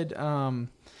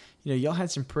 Y'all had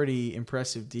some pretty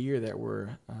impressive deer that were,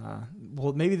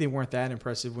 maybe they weren't that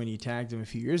impressive when you tagged them a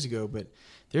few years ago, but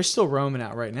they're still roaming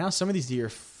out right now. Some of these deer are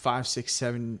 5, 6,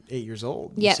 7, 8 years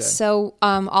old. Yes. So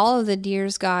all of the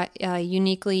deers got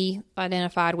uniquely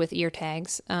identified with ear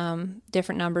tags,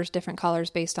 different numbers, different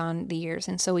colors based on the years.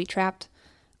 And so we trapped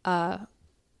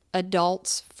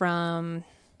adults from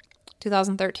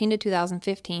 2013 to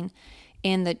 2015.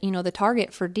 And the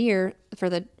target for deer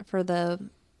for the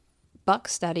buck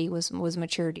study was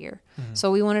mature deer.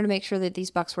 So we wanted to make sure that these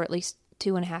bucks were at least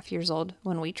 2.5 years old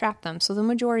when we trapped them. So the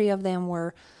majority of them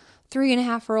were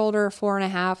 3.5 or older,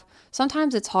 4.5.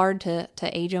 Sometimes it's hard to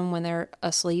age them when they're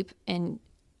asleep, and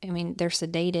I mean they're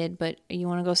sedated, but you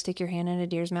want to go stick your hand in a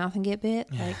deer's mouth and get bit.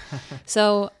 Like,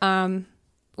 so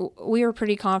we were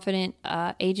pretty confident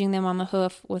aging them on the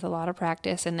hoof with a lot of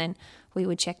practice, and then we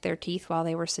would check their teeth while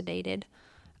they were sedated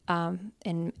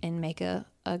and make a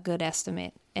good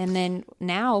estimate. And then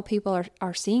now people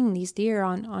are seeing these deer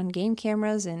on game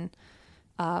cameras, and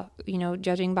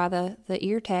judging by the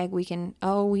ear tag, we can,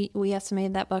 we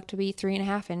estimated that buck to be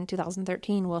 3.5 in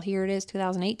 2013. Well, here it is,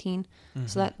 2018. Mm-hmm.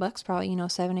 So that buck's probably,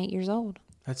 7-8 years old.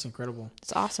 That's incredible.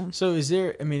 It's awesome. So is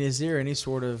there any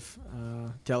sort of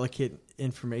delicate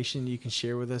information you can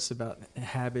share with us about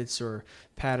habits or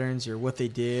patterns or what they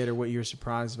did or what you were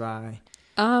surprised by?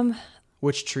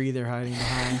 Which tree they're hiding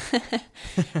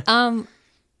behind?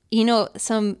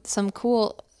 Some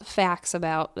cool facts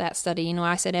about that study.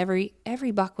 I said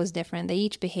every buck was different. They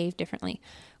each behaved differently.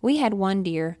 We had one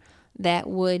deer that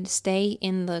would stay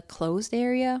in the closed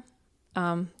area,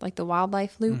 like the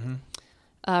wildlife loop,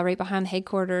 right behind the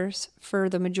headquarters for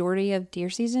the majority of deer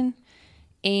season.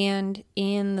 And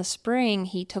in the spring,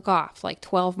 he took off like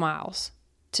 12 miles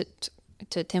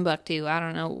to Timbuktu. I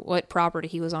don't know what property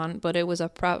he was on, but it was a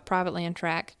private land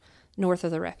tract north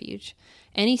of the refuge.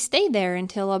 And he stayed there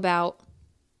until about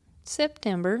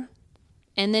September,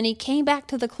 and then he came back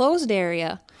to the closed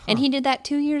area, and he did that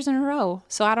 2 years in a row.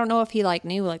 So I don't know if he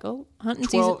knew hunting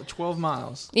season. 12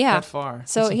 miles. Yeah. That far.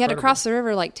 So he had to cross the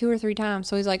river 2 or 3 times.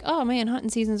 So he's like, oh man, hunting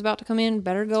season's about to come in.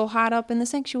 Better go hide up in the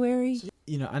sanctuary.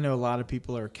 I know a lot of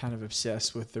people are kind of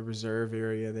obsessed with the reserve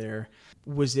area there.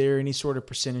 Was there any sort of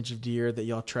percentage of deer that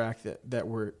y'all tracked that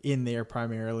were in there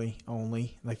primarily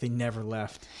only? Like they never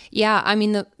left? Yeah, I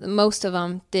mean, most of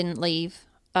them didn't leave.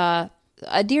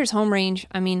 A deer's home range,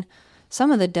 I mean,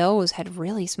 some of the does had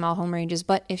really small home ranges,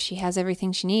 but if she has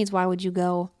everything she needs, why would you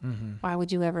go? Mm-hmm. Why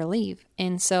would you ever leave?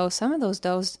 And so some of those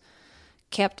does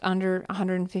kept under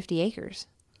 150 acres.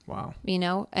 Wow.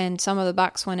 And some of the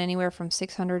bucks went anywhere from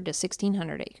 600 to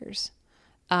 1,600 acres,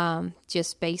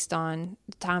 just based on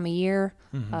the time of year,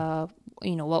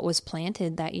 what was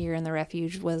planted that year in the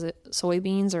refuge. Was it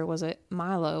soybeans or was it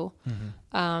milo?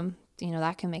 Mm-hmm.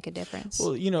 That can make a difference.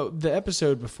 Well, the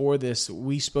episode before this,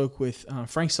 we spoke with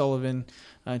Frank Sullivan,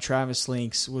 Travis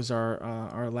Links was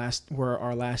our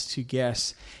last two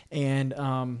guests, and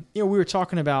we were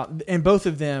talking about, and both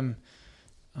of them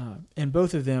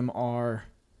are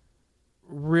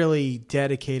really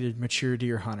dedicated mature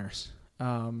deer hunters.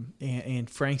 And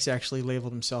Frank's actually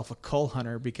labeled himself a cull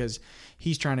hunter because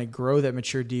he's trying to grow that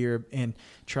mature deer and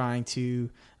trying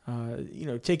to,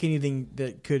 take anything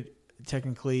that could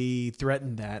technically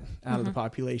threaten that out of the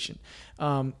population.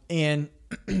 And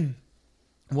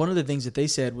one of the things that they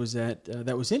said was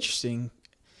that was interesting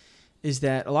is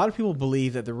that a lot of people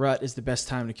believe that the rut is the best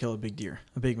time to kill a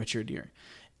big mature deer.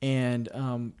 And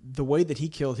the way that he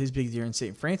killed his big deer in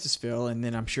St. Francisville, and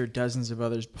then I'm sure dozens of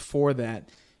others before that,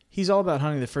 he's all about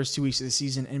hunting the first 2 weeks of the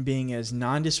season and being as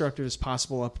non-disruptive as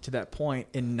possible up to that point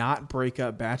and not break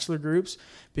up bachelor groups,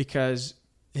 because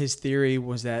his theory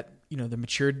was that, the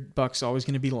matured buck's always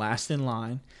going to be last in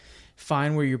line.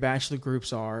 Find where your bachelor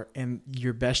groups are, and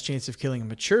your best chance of killing a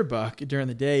mature buck during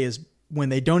the day is when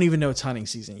they don't even know it's hunting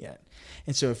season yet.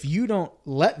 And so if you don't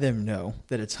let them know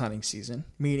that it's hunting season,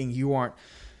 meaning you aren't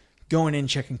going in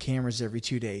checking cameras every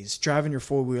 2 days, driving your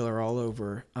four-wheeler all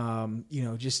over,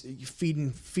 just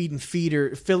filling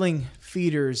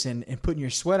feeders and putting your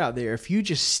sweat out there. If you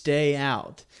just stay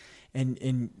out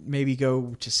and maybe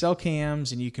go to cell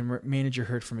cams and you can manage your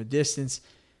herd from a distance,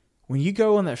 when you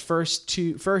go on that first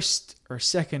or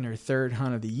second or third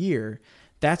hunt of the year,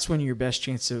 that's when your best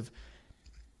chance of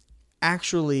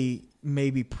actually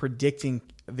maybe predicting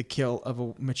the kill of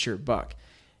a mature buck.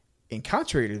 And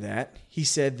contrary to that, he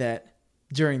said that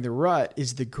during the rut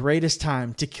is the greatest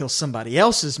time to kill somebody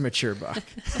else's mature buck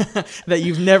that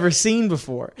you've never seen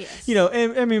before. Yes.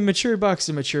 And I mean, mature buck's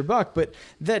a mature buck, but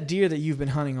that deer that you've been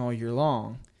hunting all year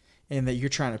long and that you're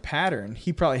trying to pattern,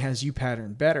 he probably has you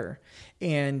pattern better.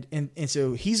 And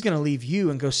so he's going to leave you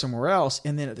and go somewhere else.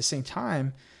 And then at the same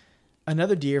time,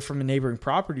 another deer from a neighboring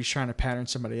property is trying to pattern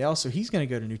somebody else. So he's going to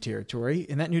go to new territory,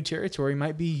 and that new territory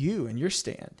might be you and your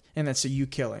stand. And that's so you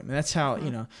kill him. And that's how,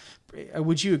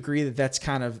 would you agree that that's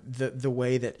kind of the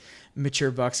way that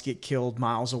mature bucks get killed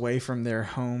miles away from their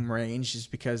home range, is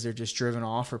because they're just driven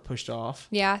off or pushed off?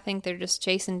 Yeah, I think they're just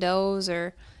chasing does,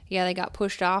 or they got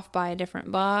pushed off by a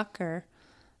different buck, or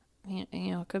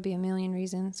it could be a million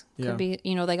reasons. Could be,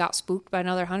 they got spooked by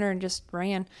another hunter and just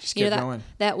ran. Just kept going.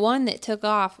 That one that took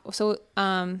off. So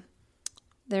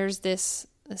there's this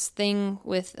thing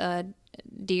with a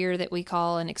deer that we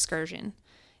call an excursion.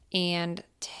 and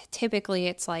typically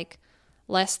it's like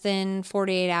less than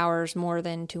 48 hours, more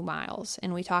than 2 miles.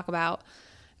 And we talk about,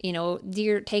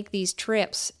 deer take these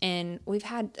trips, and we've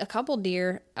had a couple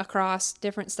deer across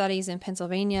different studies in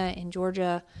Pennsylvania and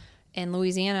Georgia and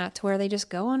Louisiana to where they just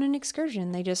go on an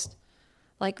excursion. They just,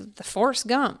 like the Forrest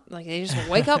Gump, like they just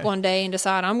wake up one day and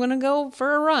decide, I'm going to go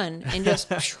for a run, and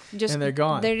just and they're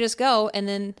gone. They just go, and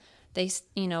then they,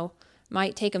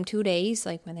 might take them 2 days,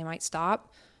 like when they might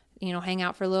stop, hang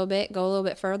out for a little bit, go a little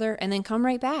bit further, and then come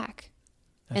right back.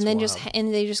 That's and then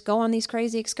wild. They just go on these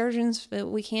crazy excursions that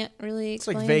we can't really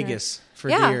explain. It's like Vegas for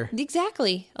deer. Yeah,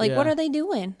 exactly. Like, what are they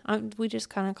doing? We just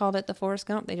kind of called it the Forrest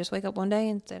Gump. They just wake up one day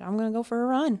and said, I'm going to go for a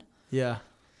run. Yeah.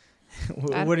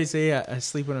 What do you say? I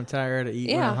sleep when I'm tired. I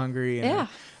eat when I'm hungry. And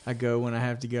I go when I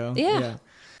have to go. Yeah.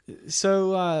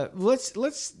 So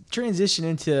let's transition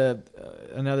into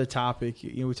another topic.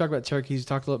 We talked about turkeys. We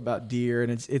talked a lot about deer,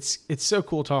 and it's so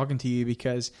cool talking to you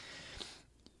because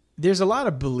there's a lot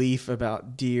of belief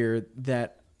about deer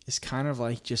that is kind of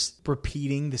like just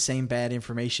repeating the same bad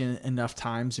information enough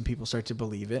times and people start to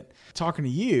believe it. Talking to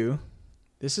you,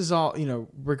 this is all,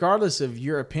 regardless of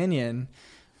your opinion,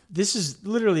 this is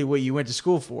literally what you went to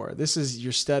school for. This is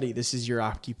your study. This is your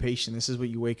occupation. This is what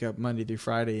you wake up Monday through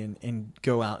Friday and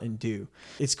go out and do.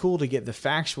 It's cool to get the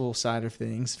factual side of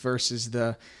things versus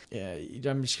I'm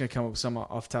just going to come up with some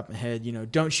off the top of my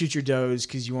head, don't shoot your does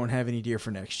because you won't have any deer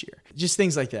for next year. Just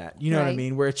things like that. You know what I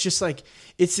mean? Where it's just like,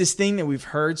 it's this thing that we've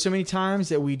heard so many times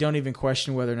that we don't even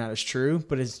question whether or not it's true,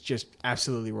 but it's just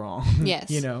absolutely wrong. Yes.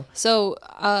 So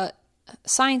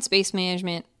science-based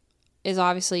management is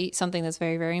obviously something that's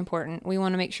very, very important. We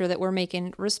want to make sure that we're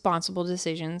making responsible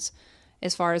decisions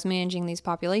as far as managing these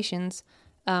populations.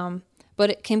 But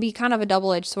it can be kind of a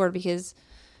double-edged sword because,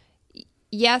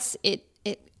 yes, it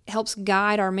helps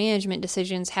guide our management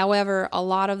decisions. However, a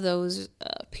lot of those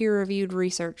peer-reviewed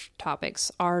research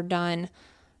topics are done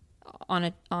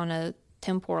on a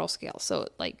temporal scale. So,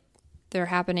 like, they're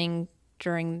happening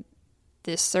during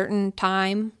this certain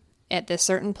time at this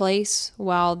certain place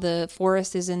while the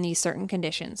forest is in these certain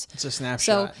conditions. It's a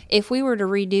snapshot. So if we were to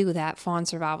redo that fawn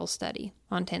survival study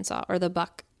on Tensaw or the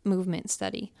buck movement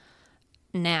study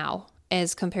now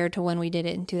as compared to when we did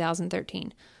it in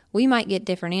 2013, we might get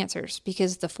different answers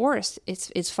because the forest,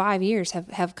 it's 5 years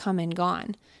have come and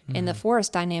gone, and the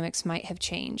forest dynamics might have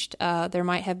changed. There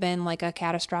might have been like a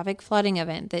catastrophic flooding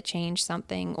event that changed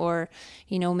something, or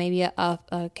maybe a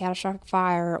catastrophic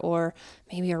fire, or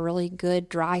maybe a really good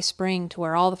dry spring to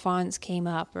where all the fawns came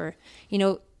up, or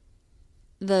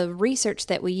the research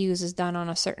that we use is done on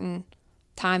a certain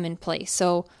time and place.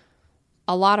 So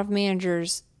a lot of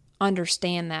managers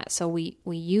understand that. So we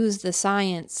use the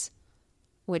science,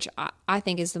 which I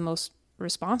think is the most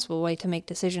responsible way to make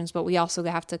decisions, but we also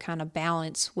have to kind of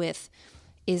balance with,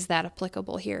 is that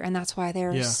applicable here? And that's why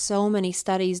there are so many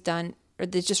studies done, or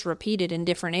that's just repeated in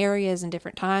different areas and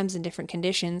different times and different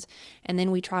conditions. And then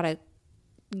we try to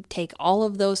take all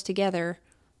of those together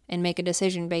and make a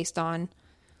decision based on,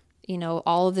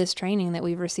 all of this training that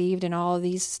we've received and all of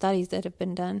these studies that have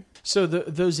been done. So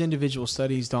those individual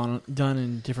studies done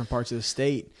in different parts of the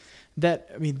state,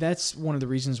 that's one of the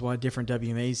reasons why different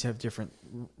WMAs have different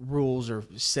rules or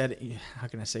how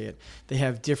can I say it? They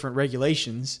have different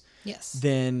regulations. Yes.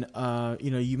 Then,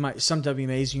 some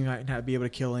WMAs, you might not be able to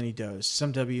kill any does.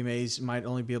 Some WMAs might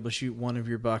only be able to shoot one of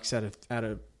your bucks out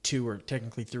of 2 or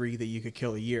technically 3 that you could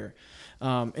kill a year.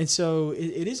 And so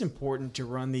it is important to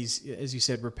run these, as you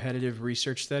said, repetitive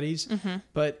research studies,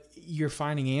 but you're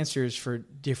finding answers for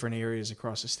different areas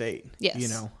across the state.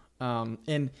 Yes.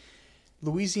 And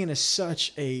Louisiana is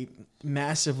such a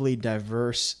massively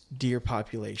diverse deer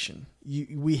population.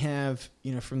 We have,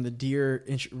 from the deer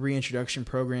reintroduction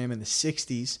program in the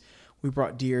 60s, we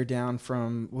brought deer down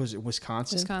from, was it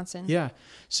Wisconsin? Wisconsin. Yeah.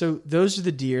 So those are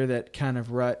the deer that kind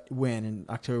of rut when? In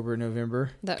October,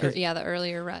 November? The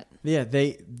earlier rut. Yeah,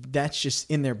 that's just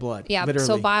in their blood. Yeah, literally.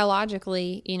 So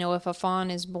biologically, if a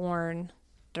fawn is born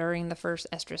during the first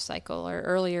estrus cycle or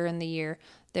earlier in the year,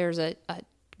 there's a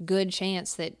good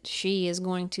chance that she is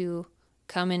going to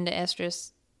come into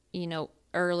estrus,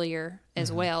 earlier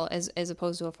as well as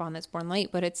opposed to a fawn that's born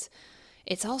late. But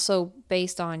it's also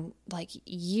based on like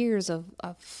years of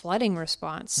flooding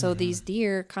response. So these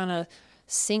deer kind of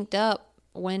synced up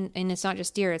and it's not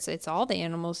just deer, it's all the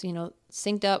animals,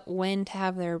 synced up when to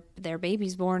have their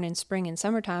babies born in spring and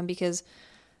summertime because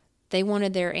they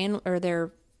wanted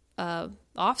their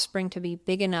offspring to be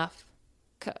big enough,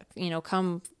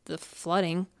 come the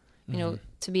flooding,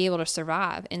 to be able to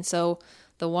survive. And so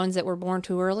the ones that were born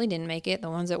too early didn't make it. The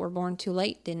ones that were born too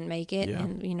late didn't make it. Yeah.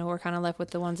 And, we're kind of left with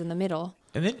the ones in the middle.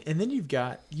 And then you've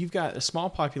got a small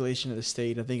population of the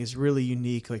state. I think is really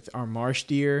unique, like our marsh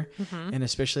deer, and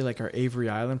especially like our Avery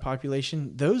Island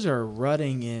population. Those are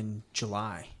rutting in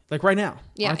July, like right now.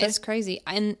 Yeah, it's crazy.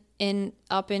 And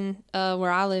up in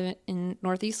where I live in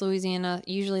Northeast Louisiana,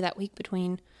 usually that week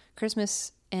between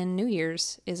Christmas and New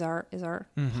Year's is our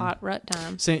hot rut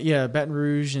time. So, yeah, Baton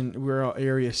Rouge, and we're all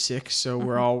Area 6, so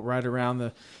we're all right around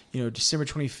the, December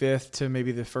 25th to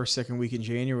maybe the first, second week in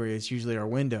January. It's usually our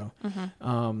window.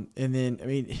 And then, I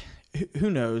mean, who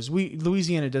knows?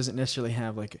 Louisiana doesn't necessarily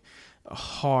have like a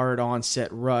hard onset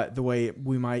rut the way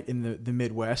we might in the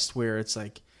Midwest, where it's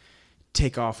like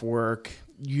take off work.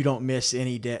 You don't miss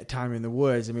any time in the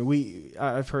woods. I mean,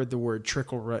 I've heard the word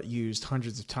trickle rut used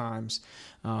hundreds of times,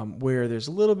 where there's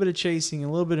a little bit of chasing,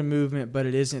 a little bit of movement, but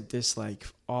it isn't this like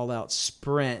all out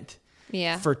sprint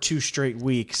for 2 straight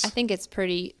weeks. I think it's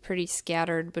pretty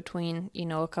scattered between,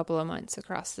 a couple of months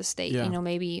across the state,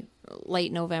 maybe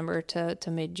late November to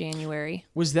mid-January.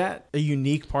 Was that a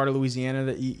unique part of Louisiana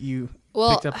that you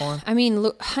picked up on? I mean,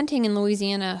 hunting in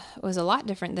Louisiana was a lot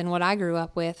different than what I grew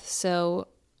up with. So,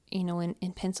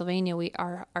 in Pennsylvania,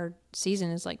 our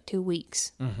season is like 2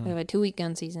 weeks. We have a 2-week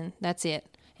gun season. That's it.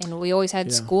 And we always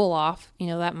had school off,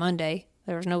 that Monday.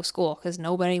 There was no school because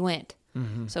nobody went.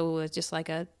 So it was just like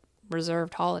a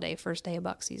reserved holiday, first day of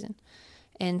buck season.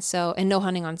 And no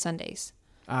hunting on Sundays.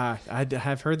 I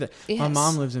have heard that. Yes. My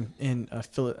mom lives in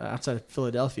outside of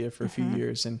Philadelphia for a few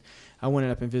years, and I went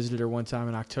up and visited her one time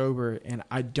in October, and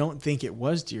I don't think it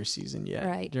was deer season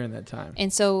yet during that time.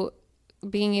 And so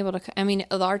being able to, the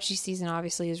archery season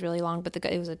obviously is really long, but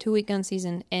it was a 2-week gun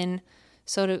season, and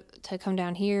so to come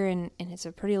down here and it's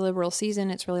a pretty liberal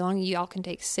season. It's really long. Y'all can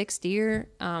take 6 deer.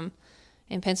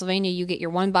 In Pennsylvania, you get your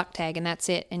 1 buck tag and that's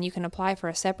it, and you can apply for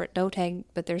a separate doe tag,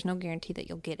 but there's no guarantee that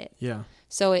you'll get it. Yeah.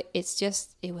 So it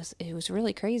was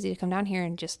really crazy to come down here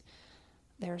and just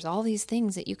there's all these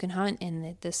things that you can hunt,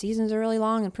 and the seasons are really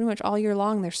long, and pretty much all year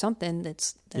long there's something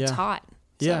that's hot.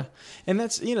 So. Yeah. And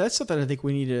that's something I think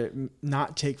we need to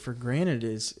not take for granted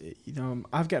is,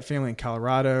 I've got family in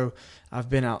Colorado. I've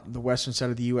been out the western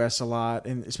side of the U.S. a lot,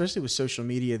 and especially with social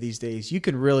media these days, you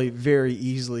can really very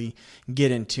easily get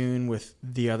in tune with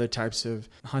the other types of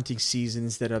hunting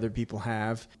seasons that other people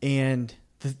have. And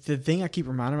the thing I keep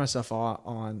reminding myself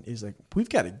on is like, we've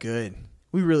got it good.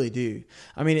 We really do.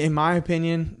 I mean, in my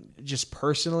opinion, just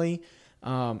personally,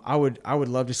 I would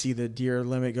love to see the deer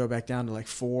limit go back down to like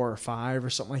 4 or 5 or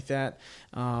something like that,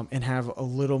 and have a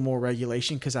little more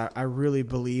regulation, because I really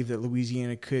believe that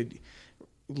Louisiana could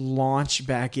launch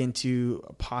back into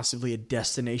possibly a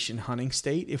destination hunting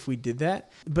state if we did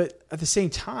that. But at the same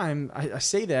time, I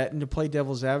say that, and to play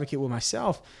devil's advocate with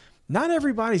myself, not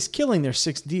everybody's killing their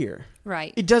 6th deer.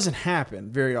 Right. It doesn't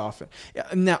happen very often.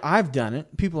 Now, I've done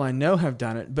it. People I know have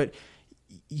done it, but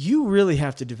you really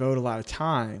have to devote a lot of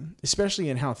time, especially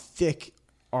in how thick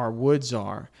our woods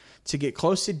are, to get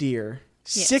close to deer,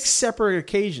 6 separate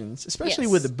occasions, especially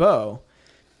with a bow,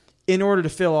 in order to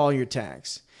fill all your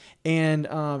tags. And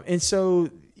so,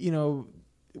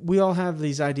 we all have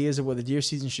these ideas of what the deer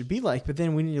season should be like, but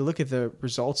then we need to look at the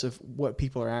results of what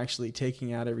people are actually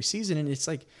taking out every season. And it's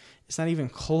like, it's not even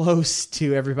close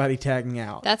to everybody tagging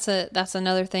out. That's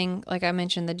another thing. Like I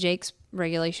mentioned, the Jake's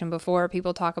regulation before,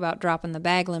 people talk about dropping the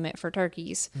bag limit for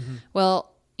turkeys.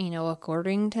 Well,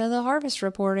 according to the harvest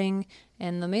reporting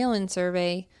and the mail-in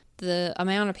survey, the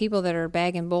amount of people that are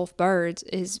bagging both birds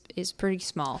is pretty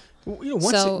small.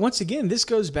 Once again, this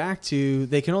goes back to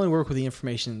they can only work with the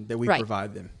information that we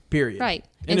provide them. Period. Right.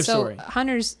 End of story.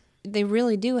 Hunters, they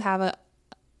really do have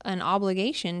an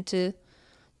obligation to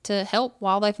help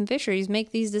wildlife and fisheries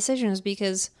make these decisions,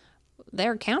 because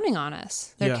they're counting on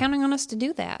us. They're counting on us to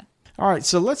do that. All right,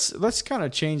 so let's kind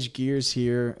of change gears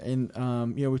here, and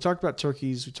we talked about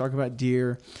turkeys, we talked about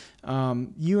deer.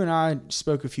 You and I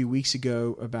spoke a few weeks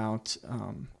ago about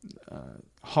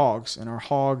hogs and our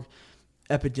hog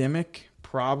epidemic,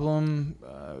 problem,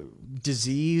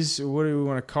 disease, or what do we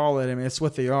want to call it? I mean, that's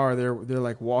what they are. They're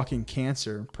like walking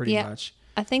cancer, pretty much.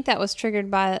 I think that was triggered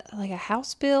by like a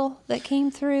House bill that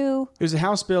came through. It was a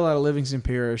House bill out of Livingston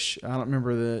Parish. I don't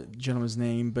remember the gentleman's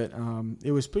name, but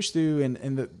it was pushed through,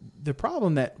 and the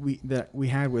problem that we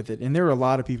had with it, and there were a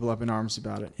lot of people up in arms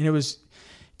about it, and it was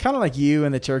kind of like you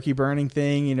and the turkey burning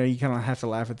thing. You kind of have to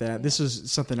laugh at that. Yeah. This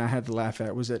was something I had to laugh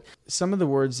at, was that some of the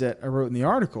words that I wrote in the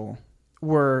article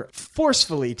were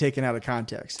forcefully taken out of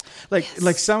context. Like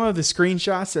some of the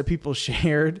screenshots that people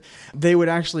shared, they would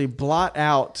actually blot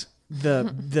out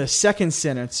the second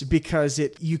sentence because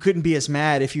you couldn't be as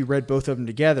mad if you read both of them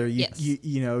together.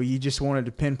 You just wanted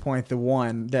to pinpoint the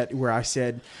one where I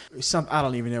said something. I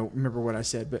don't even remember what I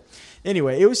said, but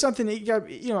anyway, it was something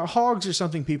that hogs are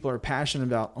something people are passionate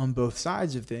about on both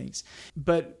sides of things.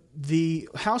 But the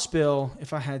House bill,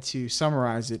 if I had to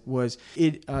summarize it,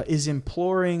 is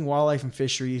imploring wildlife and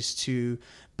fisheries to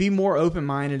be more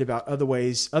open-minded about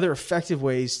other effective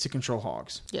ways to control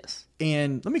hogs. Yes.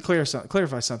 And let me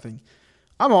clarify something.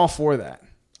 I'm all for that.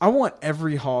 I want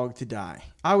every hog to die.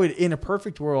 In a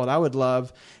perfect world, I would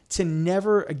love to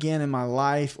never again in my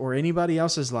life or anybody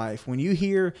else's life, when you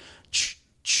hear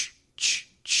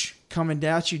coming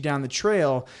at you down the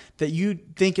trail, that you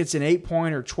think it's an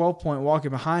 8-point or 12-point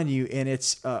walking behind you and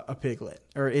it's a piglet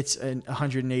or it's a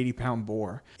 180-pound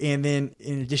boar. And then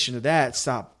in addition to that,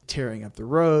 stop tearing up the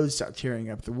roads, stop tearing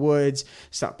up the woods,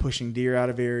 stop pushing deer out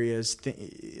of areas,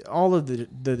 all of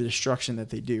the destruction that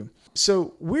they do.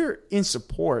 So we're in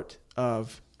support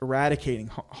of eradicating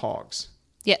hogs.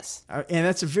 Yes. And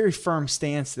that's a very firm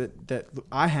stance that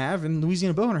I have and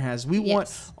Louisiana Bowhunter has. We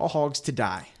want all hogs to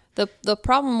die. The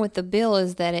problem with the bill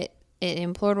is that it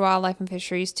implored wildlife and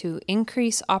fisheries to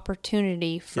increase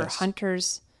opportunity for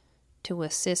hunters to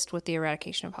assist with the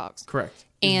eradication of hogs. Correct.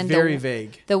 And very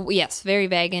vague. Yes, very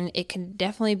vague, and it can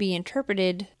definitely be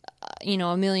interpreted,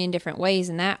 a million different ways,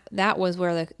 and that was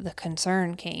where the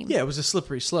concern came. Yeah, it was a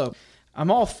slippery slope.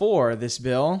 I'm all for this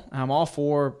bill. I'm all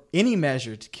for any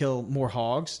measure to kill more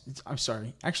hogs. I'm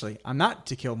sorry. Actually, I'm not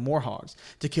to kill more hogs,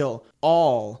 to kill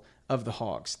all of the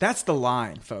hogs. That's the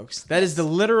line, folks. That is the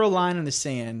literal line in the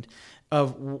sand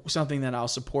of something that I'll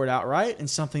support outright and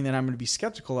something that I'm going to be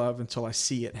skeptical of until I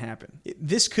see it happen.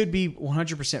 This could be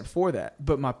 100% for that.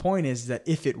 But my point is that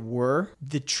if it were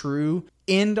the true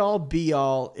end-all,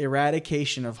 be-all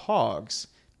eradication of hogs,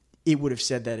 it would have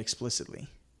said that explicitly.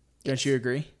 Don't you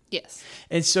agree? Yes.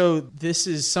 And so this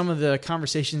is some of the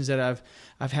conversations that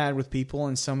I've had with people,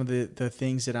 and some of the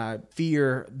things that I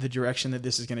fear the direction that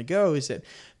this is going to go is that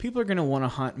people are going to want to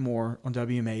hunt more on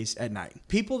WMAs at night.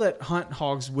 People that hunt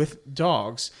hogs with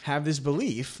dogs have this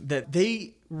belief that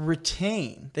they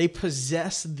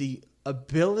possess the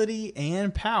ability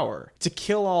and power to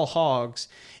kill all hogs.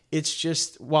 It's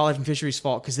just wildlife and fisheries'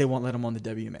 fault because they won't let them on the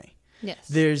WMA.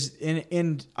 Yes.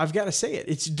 And I've got to say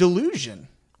it's delusion.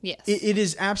 Yes. It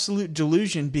is absolute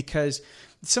delusion, because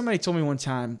somebody told me one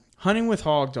time, hunting with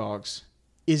hog dogs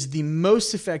is the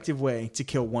most effective way to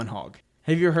kill one hog.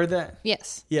 Have you ever heard that?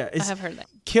 Yes. Yeah. I have heard that.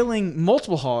 Killing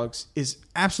multiple hogs is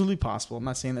absolutely possible. I'm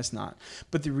not saying that's not.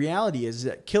 But the reality is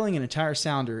that killing an entire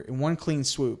sounder in one clean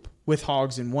swoop with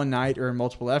hogs in one night or in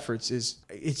multiple efforts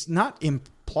it's not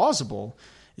implausible.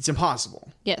 It's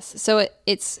impossible. Yes. So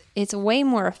it's way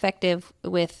more effective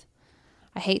with,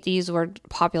 I hate to use the word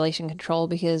population control,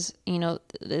 because,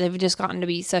 they've just gotten to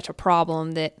be such a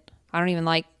problem that I don't even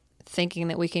like thinking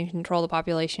that we can control the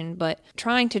population. But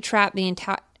trying to trap the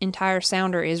entire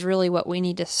sounder is really what we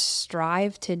need to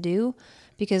strive to do,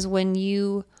 because when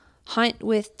you hunt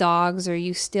with dogs or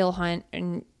you still hunt,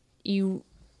 and you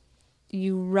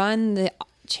run the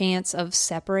chance of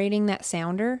separating that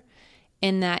sounder,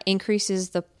 and that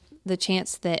increases the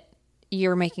chance that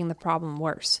you're making the problem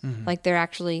worse. Mm-hmm. Like they're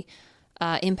actually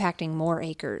impacting more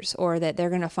acres, or that they're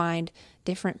going to find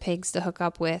different pigs to hook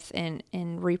up with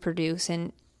and reproduce.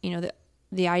 And,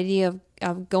 the idea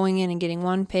of going in and getting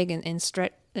one pig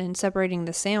and separating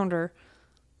the sounder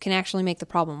can actually make the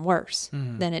problem worse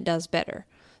than it does better.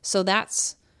 So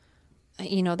that's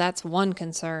one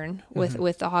concern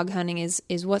with the hog hunting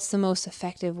is what's the most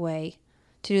effective way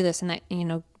to do this. And that,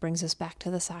 brings us back to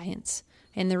the science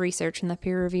and the research and the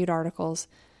peer-reviewed articles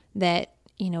that,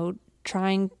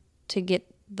 trying to get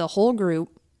the whole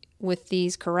group with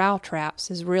these corral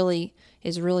traps is really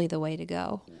the way to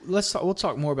go. We'll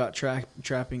talk more about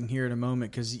trapping here in a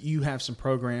moment, because you have some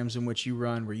programs in which you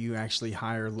run where you actually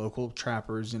hire local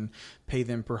trappers and pay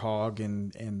them per hog,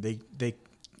 and they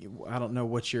I don't know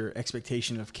what your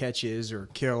expectation of catch is or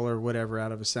kill or whatever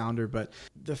out of a sounder, but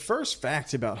the first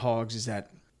fact about hogs is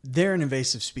that they're an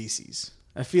invasive species.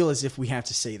 I feel as if we have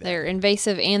to say that. They're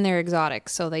invasive and they're exotic,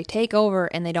 so they take over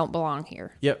and they don't belong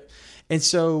here. Yep. And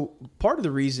so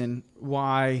the reason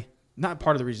why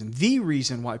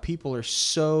people are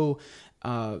so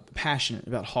passionate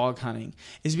about hog hunting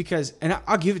is because, and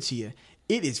I'll give it to you,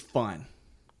 it is fun.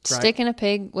 Right? Sticking a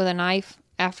pig with a knife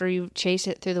after you chase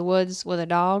it through the woods with a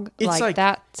dog,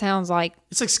 that sounds like...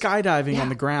 It's like skydiving on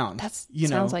the ground.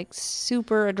 Sounds like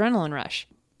super adrenaline rush.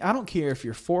 I don't care if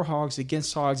you're for hogs,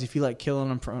 against hogs, if you like killing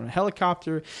them from a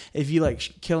helicopter, if you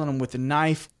like killing them with a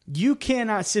knife. You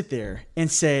cannot sit there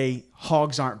and say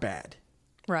hogs aren't bad.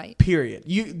 Right. Period.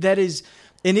 That is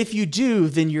And if you do,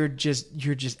 then you're just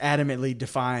adamantly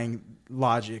defying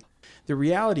logic. The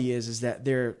reality is that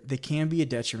they can be a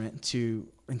detriment to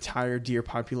entire deer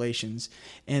populations,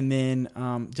 and then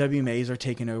WMAs are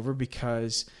taken over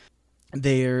because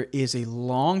there is a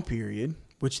long period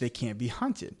which they can't be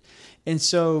hunted. And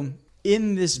so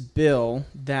in this bill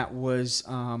that was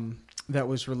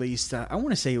released, I want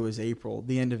to say it was April,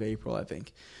 the end of April, I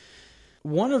think.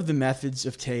 One of the methods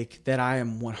of take that I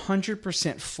am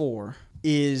 100% for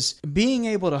is being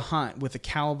able to hunt with a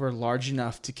caliber large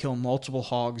enough to kill multiple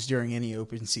hogs during any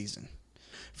open season.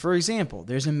 For example,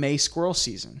 there's a May squirrel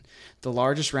season. The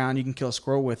largest round you can kill a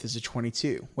squirrel with is a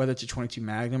 22, whether it's a 22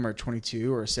 Magnum or a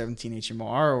 22 or a 17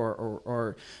 HMR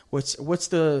or what's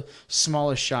the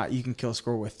smallest shot you can kill a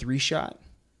squirrel with? 3-shot?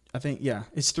 I think, yeah,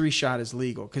 it's 3-shot is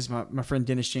legal because my friend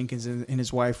Dennis Jenkins and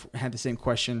his wife had the same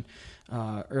question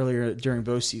earlier during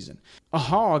bow season. A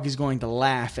hog is going to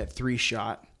laugh at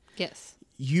 3-shot. Yes.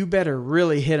 You better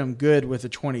really hit them good with a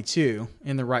 22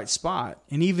 in the right spot.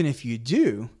 And even if you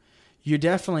do, you're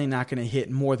definitely not going to hit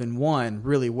more than one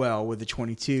really well with a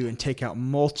 22 and take out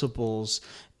multiples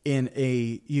in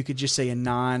you could just say a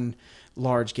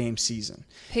non-large game season.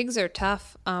 Pigs are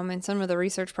tough. In some of the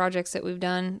research projects that we've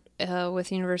done with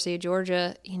the University of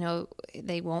Georgia,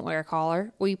 they won't wear a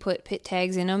collar. We put pit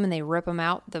tags in them and they rip them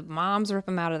out. The moms rip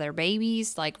them out of their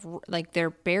babies, like they're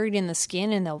buried in the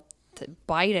skin, and they'll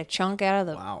bite a chunk out of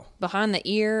the behind the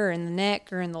ear or in the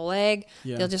neck or in the leg.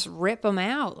 Yeah. They'll just rip them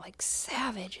out like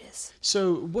savages.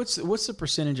 So what's the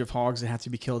percentage of hogs that have to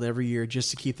be killed every year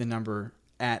just to keep the number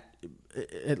at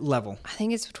level? I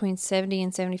think it's between 70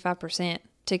 and 75%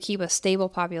 to keep a stable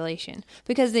population,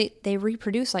 because they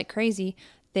reproduce like crazy.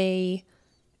 They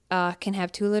can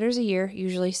have 2 litters a year,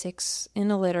 usually 6 in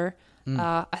a litter.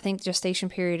 I think gestation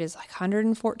period is like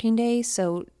 114 days.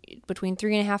 So between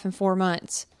 3.5 and 4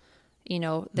 months,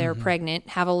 they're pregnant,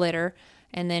 have a litter,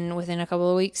 and then within a couple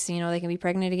of weeks, they can be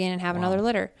pregnant again and have another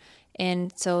litter.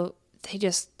 And so they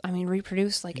just,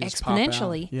 reproduce like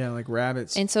exponentially. Yeah, like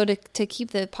rabbits. And so to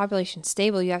keep the population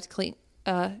stable, you have to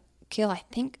kill, I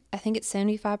think it's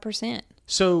 75%.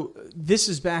 So this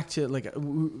is back to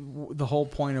the whole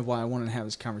point of why I wanted to have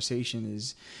this conversation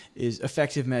is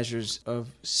effective measures of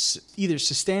either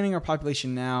sustaining our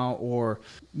population now or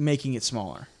making it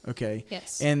smaller. Okay.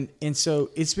 Yes. And so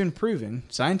it's been proven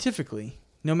scientifically,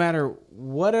 no matter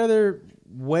what other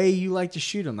way you like to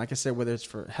shoot them, like I said, whether it's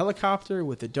for a helicopter,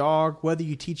 with a dog, whether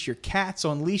you teach your cats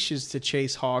on leashes to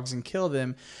chase hogs and kill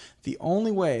them, the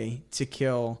only way to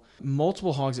kill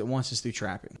multiple hogs at once is through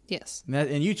trapping. Yes.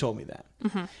 And you told me that.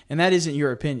 Mm-hmm. And that isn't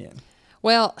your opinion.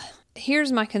 Well,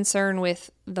 here's my concern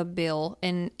with the bill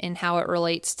and how it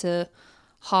relates to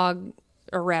hog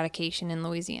eradication in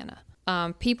Louisiana.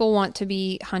 People want to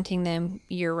be hunting them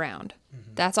year-round.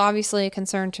 Mm-hmm. That's obviously a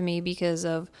concern to me because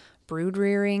of brood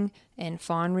rearing and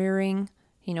fawn rearing.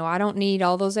 I don't need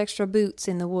all those extra boots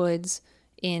in the woods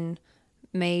in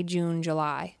May, June,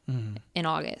 July, and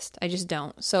August. I just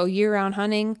don't. So year-round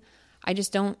hunting, I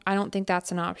don't think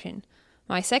that's an option.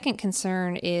 My second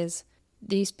concern is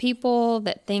these people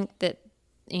that think that,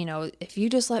 if you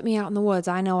just let me out in the woods,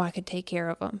 I know I could take care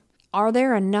of them. Are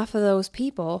there enough of those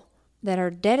people that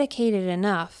are dedicated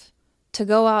enough to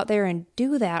go out there and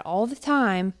do that all the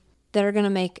time that are going to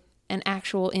make an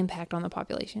actual impact on the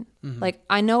population? Mm-hmm. Like,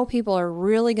 I know people are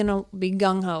really going to be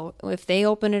gung-ho. If they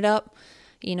open it up,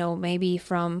 maybe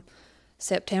from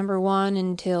September 1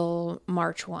 until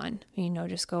March 1,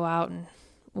 just go out and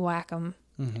whack them.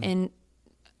 Mm-hmm. And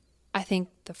I think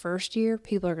the first year,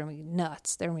 people are going to be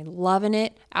nuts. They're going to be loving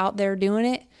it, out there doing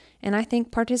it. And I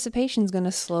think participation is going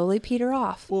to slowly peter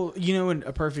off. Well, and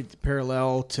a perfect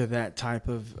parallel to that type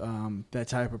of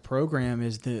program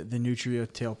is the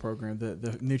Nutria-Tail program,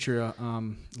 the Nutria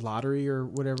lottery or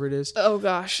whatever it is. Oh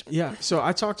gosh. Yeah. So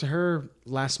I talked to her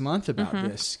last month about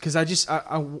this because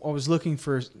I was looking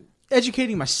for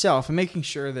educating myself and making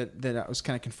sure that I was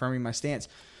kind of confirming my stance.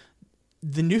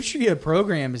 The Nutria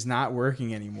program is not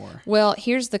working anymore. Well,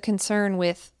 here's the concern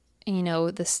with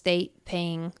the state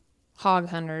paying hog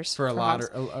hunters for a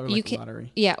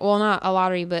lottery. Yeah, well, not a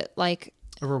lottery, but like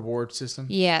a reward system.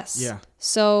 Yes. Yeah.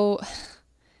 So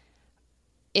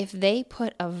if they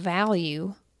put a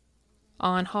value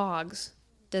on hogs,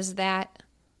 does that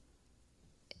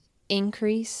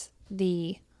increase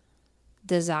the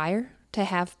desire to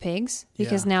have pigs?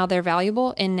 Because now they're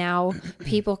valuable, and now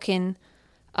people can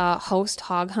host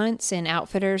hog hunts, and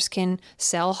outfitters can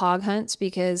sell hog hunts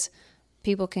because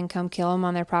people can come kill them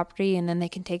on their property, and then they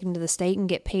can take them to the state and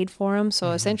get paid for them.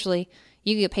 So essentially,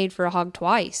 you get paid for a hog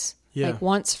twice. Yeah. Like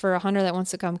once for a hunter that wants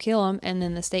to come kill them, and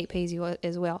then the state pays you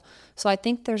as well. So I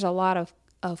think there's a lot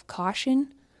of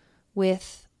caution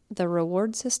with the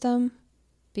reward system,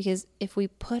 because if we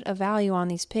put a value on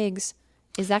these pigs,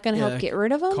 is that going to help get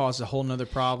rid of them? Cause a whole nother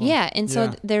problem. Yeah, and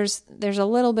so there's a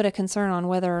little bit of concern on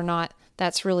whether or not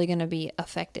that's really going to be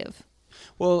effective.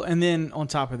 Well, and then on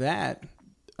top of that,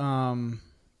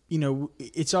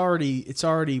 it's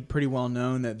already pretty well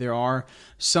known that there are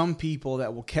some people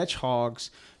that will catch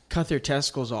hogs, cut their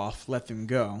testicles off, let them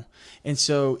go. And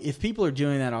so if people are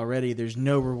doing that already, there's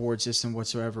no reward system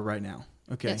whatsoever right now.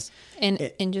 Okay. Yes.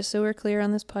 And just so we're clear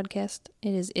on this podcast,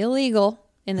 it is illegal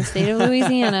in the state of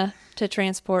Louisiana to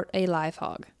transport a live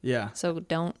hog. Yeah. So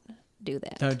don't do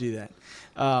that. Don't do that.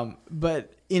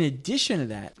 But in addition to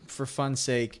that, for fun's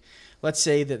sake, let's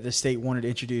say that the state wanted to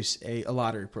introduce a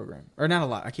lottery program, or not a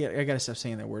lot. I got to stop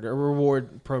saying that word. A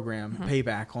reward program,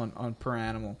 payback on per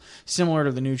animal, similar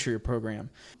to the Nutria program.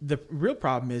 The real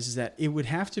problem is that it would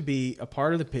have to be a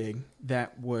part of the pig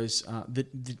that was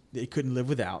it couldn't live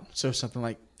without. So something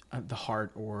like the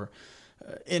heart or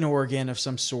an organ of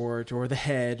some sort, or the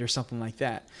head or something like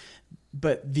that.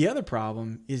 But the other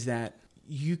problem is that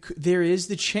there is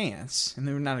the chance, and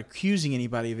we're not accusing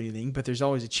anybody of anything, but there's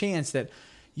always a chance that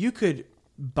you could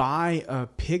buy a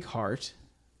pig heart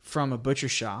from a butcher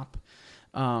shop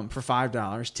for $5,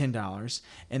 $10,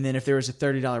 and then if there was a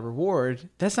 $30 reward,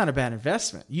 that's not a bad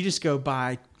investment. You just go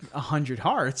buy 100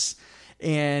 hearts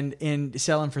and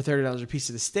sell them for $30 a piece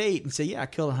to the state and say, yeah, I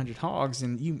killed 100 hogs,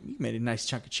 and you made a nice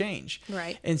chunk of change.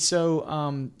 Right. And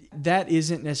so that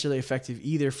isn't necessarily effective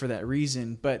either for that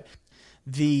reason. But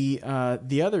the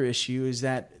other issue is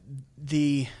that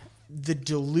the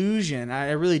delusion,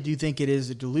 I really do think it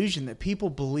is a delusion, that people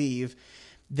believe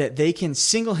that they can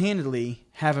single-handedly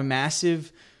have a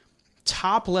massive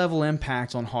top-level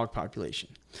impact on hog population.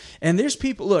 And there's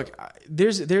people, look,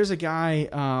 there's a guy,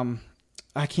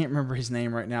 I can't remember his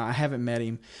name right now. I haven't met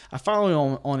him. I follow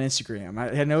him on Instagram.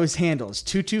 I know his handle is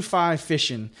 225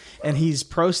 Fishing, and he's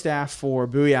pro staff for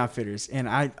Bowie Outfitters. And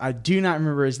I do not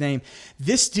remember his name.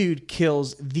 This dude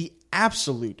kills the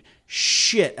absolute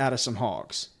shit out of some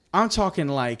hogs. I'm talking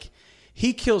like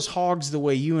he kills hogs the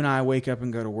way you and I wake up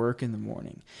and go to work in the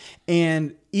morning.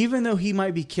 And even though he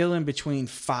might be killing between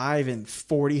 5 and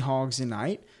 40 hogs a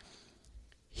night,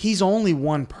 he's only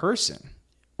one person.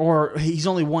 Or he's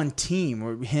only one team,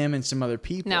 or him and some other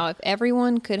people. Now, if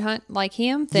everyone could hunt like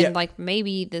him, then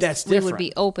maybe we would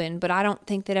be open. But I don't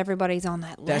think that everybody's on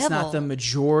that level. That's not the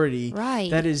majority.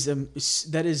 Right. That is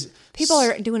people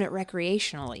are doing it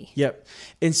recreationally. Yep.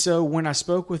 And so when I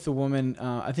spoke with the woman,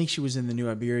 I think she was in the New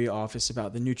Iberia office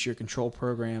about the Nutria Control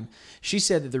Program, she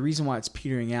said that the reason why it's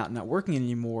petering out and not working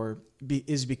anymore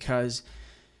is because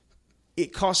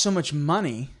it costs so much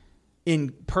money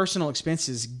in personal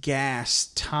expenses, gas,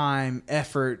 time,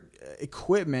 effort,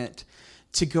 equipment,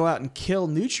 to go out and kill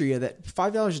nutria, that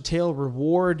 $5 a tail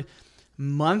reward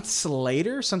months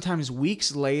later, sometimes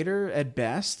weeks later at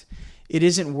best, it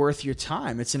isn't worth your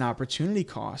time. It's an opportunity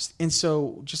cost. And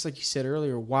so, just like you said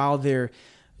earlier, while they're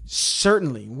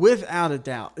certainly, without a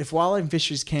doubt, if Wildlife and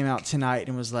Fisheries came out tonight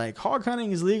and was like, hog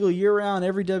hunting is legal year-round,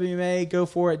 every WMA, go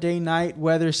for it, day, night,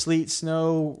 weather, sleet,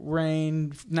 snow,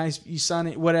 rain, nice sun,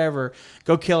 whatever,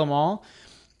 go kill them all.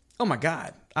 Oh, my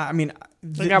God. I mean,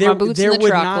 there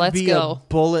would not be a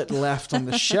bullet left on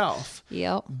the shelf.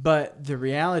 Yep. But the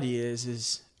reality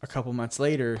is a couple months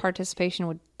later, participation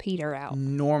would peter out,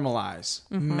 normalize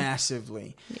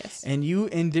massively. Yes. And you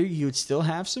would still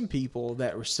have some people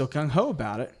that were still gung-ho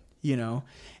about it,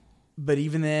 but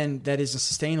even then that isn't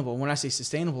sustainable. When I say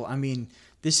sustainable, I mean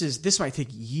this might take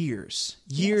years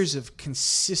of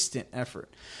consistent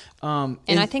effort. And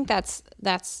I think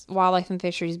that's Wildlife and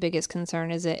Fisheries' biggest concern,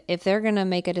 is that if they're going to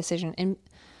make a decision, and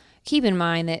keep in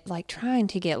mind that like trying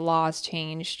to get laws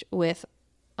changed with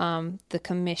the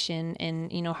commission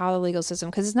and how the legal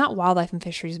system, because it's not Wildlife and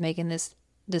Fisheries making this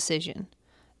decision.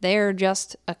 They're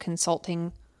just a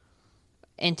consulting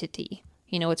entity.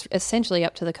 It's essentially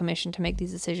up to the commission to make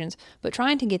these decisions. But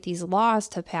trying to get these laws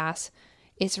to pass,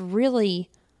 it's really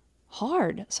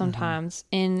hard sometimes.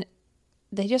 And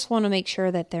they just want to make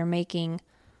sure that they're making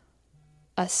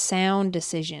a sound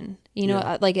decision,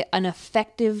 like an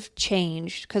effective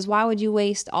change. Because why would you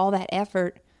waste all that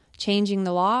effort changing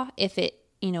the law if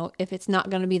it's not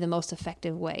going to be the most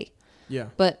effective way? Yeah.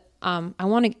 But I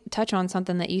want to touch on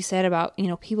something that you said about,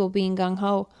 people being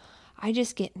gung-ho. I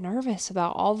just get nervous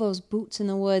about all those boots in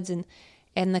the woods and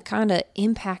the kind of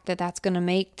impact that that's going to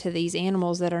make to these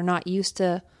animals that are not used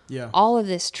to all of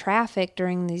this traffic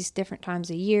during these different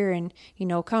times of year. And,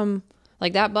 come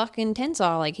like that buck in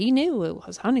Tensas, like he knew it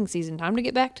was hunting season, time to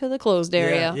get back to the closed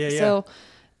area. Yeah. So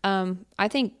I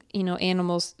think,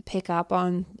 animals pick up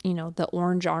on, the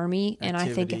orange army. And I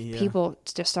think if people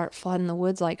just start flooding the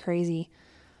woods like crazy,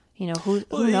 who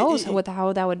knows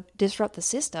how that would disrupt the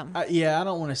system. I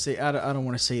don't want to say, I don't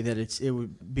want to say that it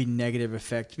would be negative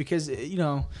effect because,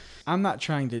 I'm not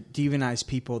trying to demonize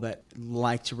people that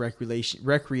like to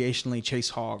recreationally chase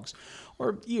hogs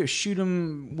or shoot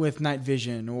them with night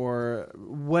vision or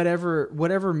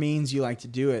whatever means you like to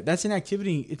do it. That's an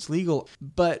activity. It's legal.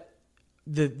 But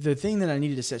the thing that I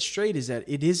needed to set straight is that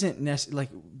it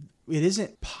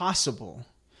isn't possible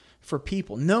for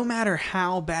people, no matter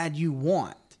how bad you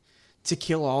want to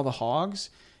kill all the hogs,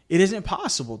 it isn't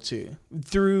possible to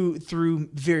through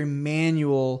very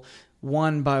manual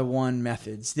one by one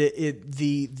methods.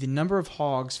 The number of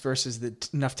hogs versus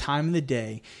enough time in the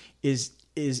day is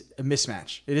a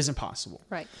mismatch. It isn't possible.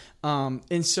 Right.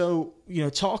 And so,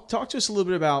 talk to us a little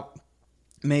bit about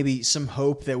maybe some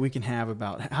hope that we can have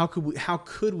about how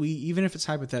could we, even if it's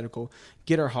hypothetical,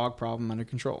 get our hog problem under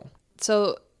control.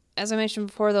 So, as I mentioned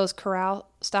before, those corral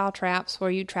style traps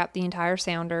where you trap the entire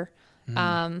sounder,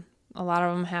 a lot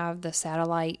of them have the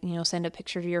satellite, send a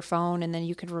picture to your phone and then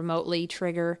you could remotely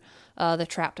trigger the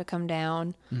trap to come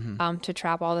down to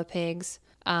trap all the pigs.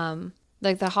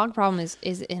 Like the hog problem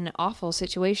is an awful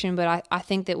situation, but I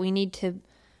think that we need to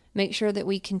make sure that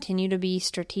we continue to be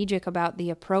strategic about the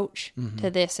approach to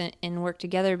this and work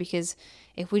together, because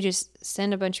if we just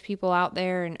send a bunch of people out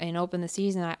there and open the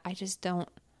season, I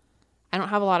don't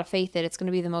have a lot of faith that it's going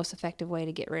to be the most effective way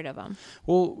to get rid of them.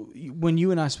 Well, when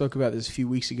you and I spoke about this a few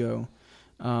weeks ago,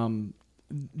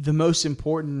 the most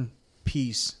important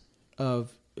piece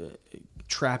of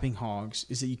trapping hogs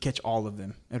is that you catch all of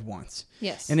them at once.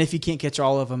 Yes. And if you can't catch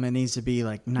all of them, it needs to be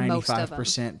like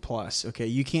 95% plus. Okay.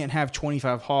 You can't have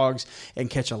 25 hogs and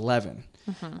catch 11.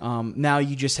 Now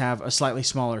you just have a slightly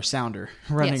smaller sounder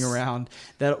running around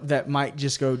that might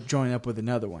just go join up with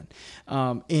another one.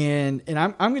 And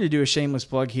I'm going to do a shameless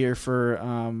plug here for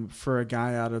a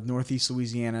guy out of Northeast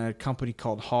Louisiana, a company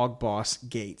called Hog Boss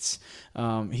Gates.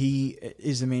 He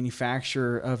is the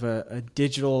manufacturer of a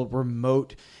digital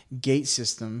remote gate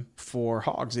system for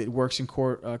hogs. It works in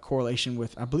correlation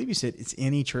with, I believe you said it's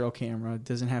any trail camera. It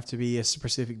doesn't have to be a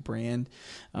specific brand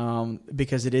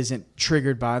because it isn't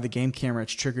triggered by the game camera.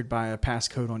 It's triggered by a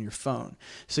passcode on your phone.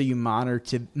 So you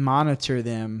monitor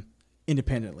them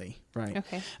independently, right?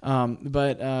 Okay.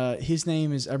 But his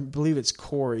name is, I believe it's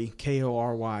Corey,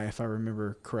 Kory, if I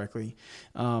remember correctly.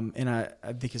 And I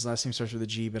think his last name starts with a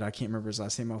G, but I can't remember his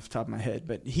last name off the top of my head.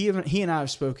 But he and I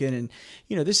have spoken, and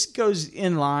this goes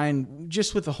in line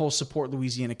just with the whole Support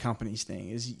Louisiana Companies thing.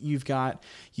 Is you've got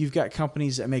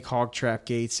companies that make hog trap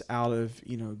gates out of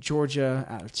Georgia,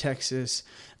 out of Texas.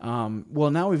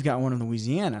 Well, now we've got one in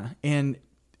Louisiana, and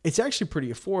it's actually pretty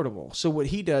affordable. So what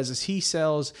he does is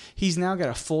he's now got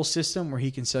a full system where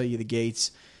he can sell you the gates,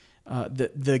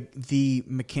 the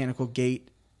mechanical gate,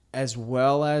 as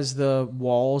well as the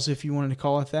walls, if you wanted to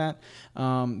call it that,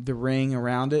 the ring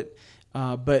around it.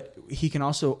 But he can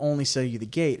also only sell you the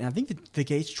gate, and I think the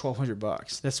gate's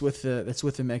 $1,200. That's with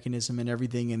the mechanism and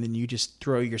everything, and then you just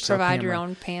throw your cell camera. Provide your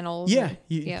own panels. Yeah,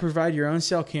 you provide your own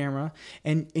cell camera,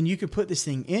 and you can put this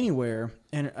thing anywhere.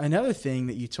 And another thing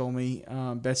that you told me,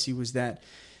 Betsy, was that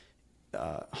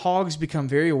hogs become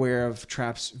very aware of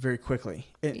traps very quickly,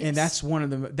 and that's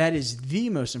that is the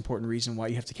most important reason why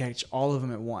you have to catch all of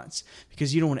them at once,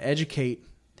 because you don't want to educate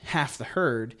half the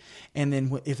herd, and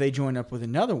then if they join up with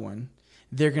another one,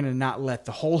 they're going to not let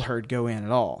the whole herd go in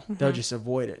at all. Mm-hmm. They'll just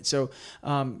avoid it. So,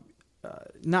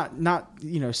 not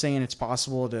saying it's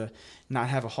possible to not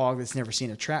have a hog that's never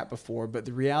seen a trap before, but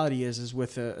the reality is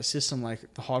with a system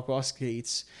like the Hog Boss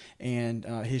Gates and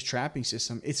his trapping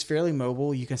system, it's fairly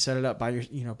mobile. You can set it up by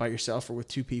yourself or with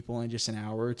two people in just an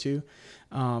hour or two,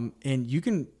 and you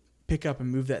can pick up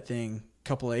and move that thing a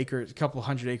couple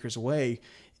hundred acres away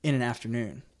in an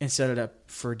afternoon and set it up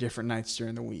for different nights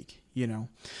during the week.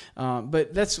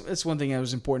 But that's one thing that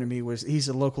was important to me, was he's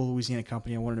a local Louisiana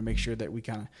company. I wanted to make sure that we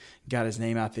kind of got his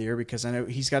name out there, because I know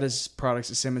he's got his products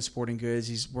at Simmons Sporting Goods.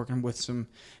 He's working with some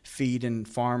feed and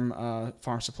farm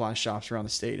supply shops around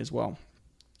the state as well.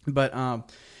 But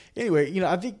anyway,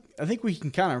 I think we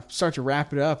can kind of start to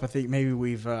wrap it up. I think maybe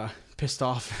we've pissed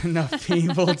off enough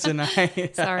people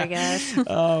tonight. Sorry, guys.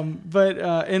 But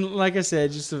and like I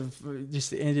said, just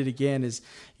to end it again, is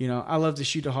I love to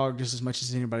shoot a hog just as much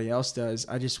as anybody else does.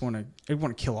 I want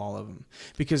to kill all of them,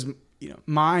 because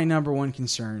my number one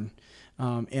concern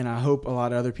and I hope a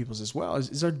lot of other people's as well,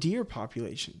 is our deer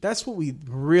population. That's what we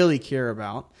really care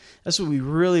about. That's what we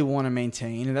really want to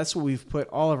maintain, and that's what we've put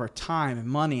all of our time and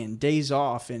money and days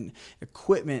off and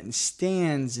equipment and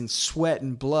stands and sweat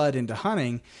and blood into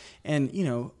hunting. And, you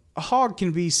know, a hog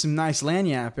can be some nice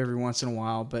lanyap every once in a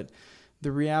while, but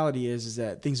the reality is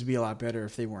that things would be a lot better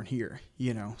if they weren't here,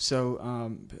 you know.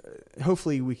 So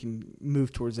hopefully we can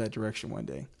move towards that direction one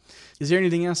day. Is there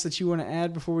anything else that you want to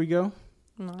add before we go?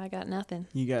 No, I got nothing.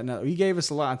 You got nothing. You gave us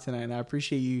a lot tonight, and I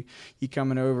appreciate you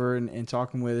coming over and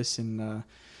talking with us. And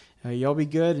y'all be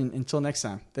good. And until next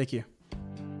time, thank you.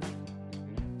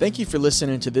 Thank you for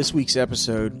listening to this week's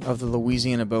episode of the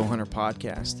Louisiana Bowhunter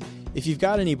Podcast. If you've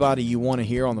got anybody you want to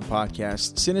hear on the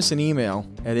podcast, send us an email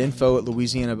at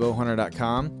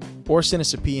info@louisianabowhunter.com or send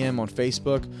us a PM on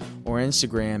Facebook or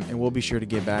Instagram, and we'll be sure to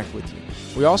get back with you.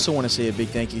 We also want to say a big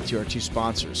thank you to our two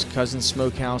sponsors, Cousins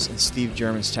Smokehouse and Steve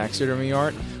German's Taxidermy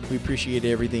Art. We appreciate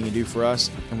everything you do for us,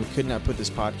 and we could not put this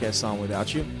podcast on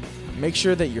without you. Make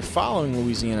sure that you're following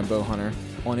Louisiana Bowhunter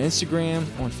on Instagram,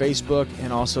 on Facebook,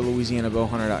 and also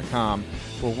louisianabowhunter.com,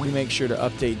 where we make sure to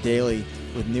update daily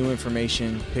with new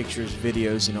information, pictures,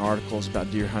 videos, and articles about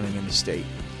deer hunting in the state.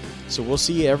 So we'll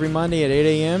see you every Monday at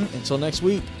 8 a.m. Until next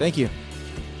week, thank you.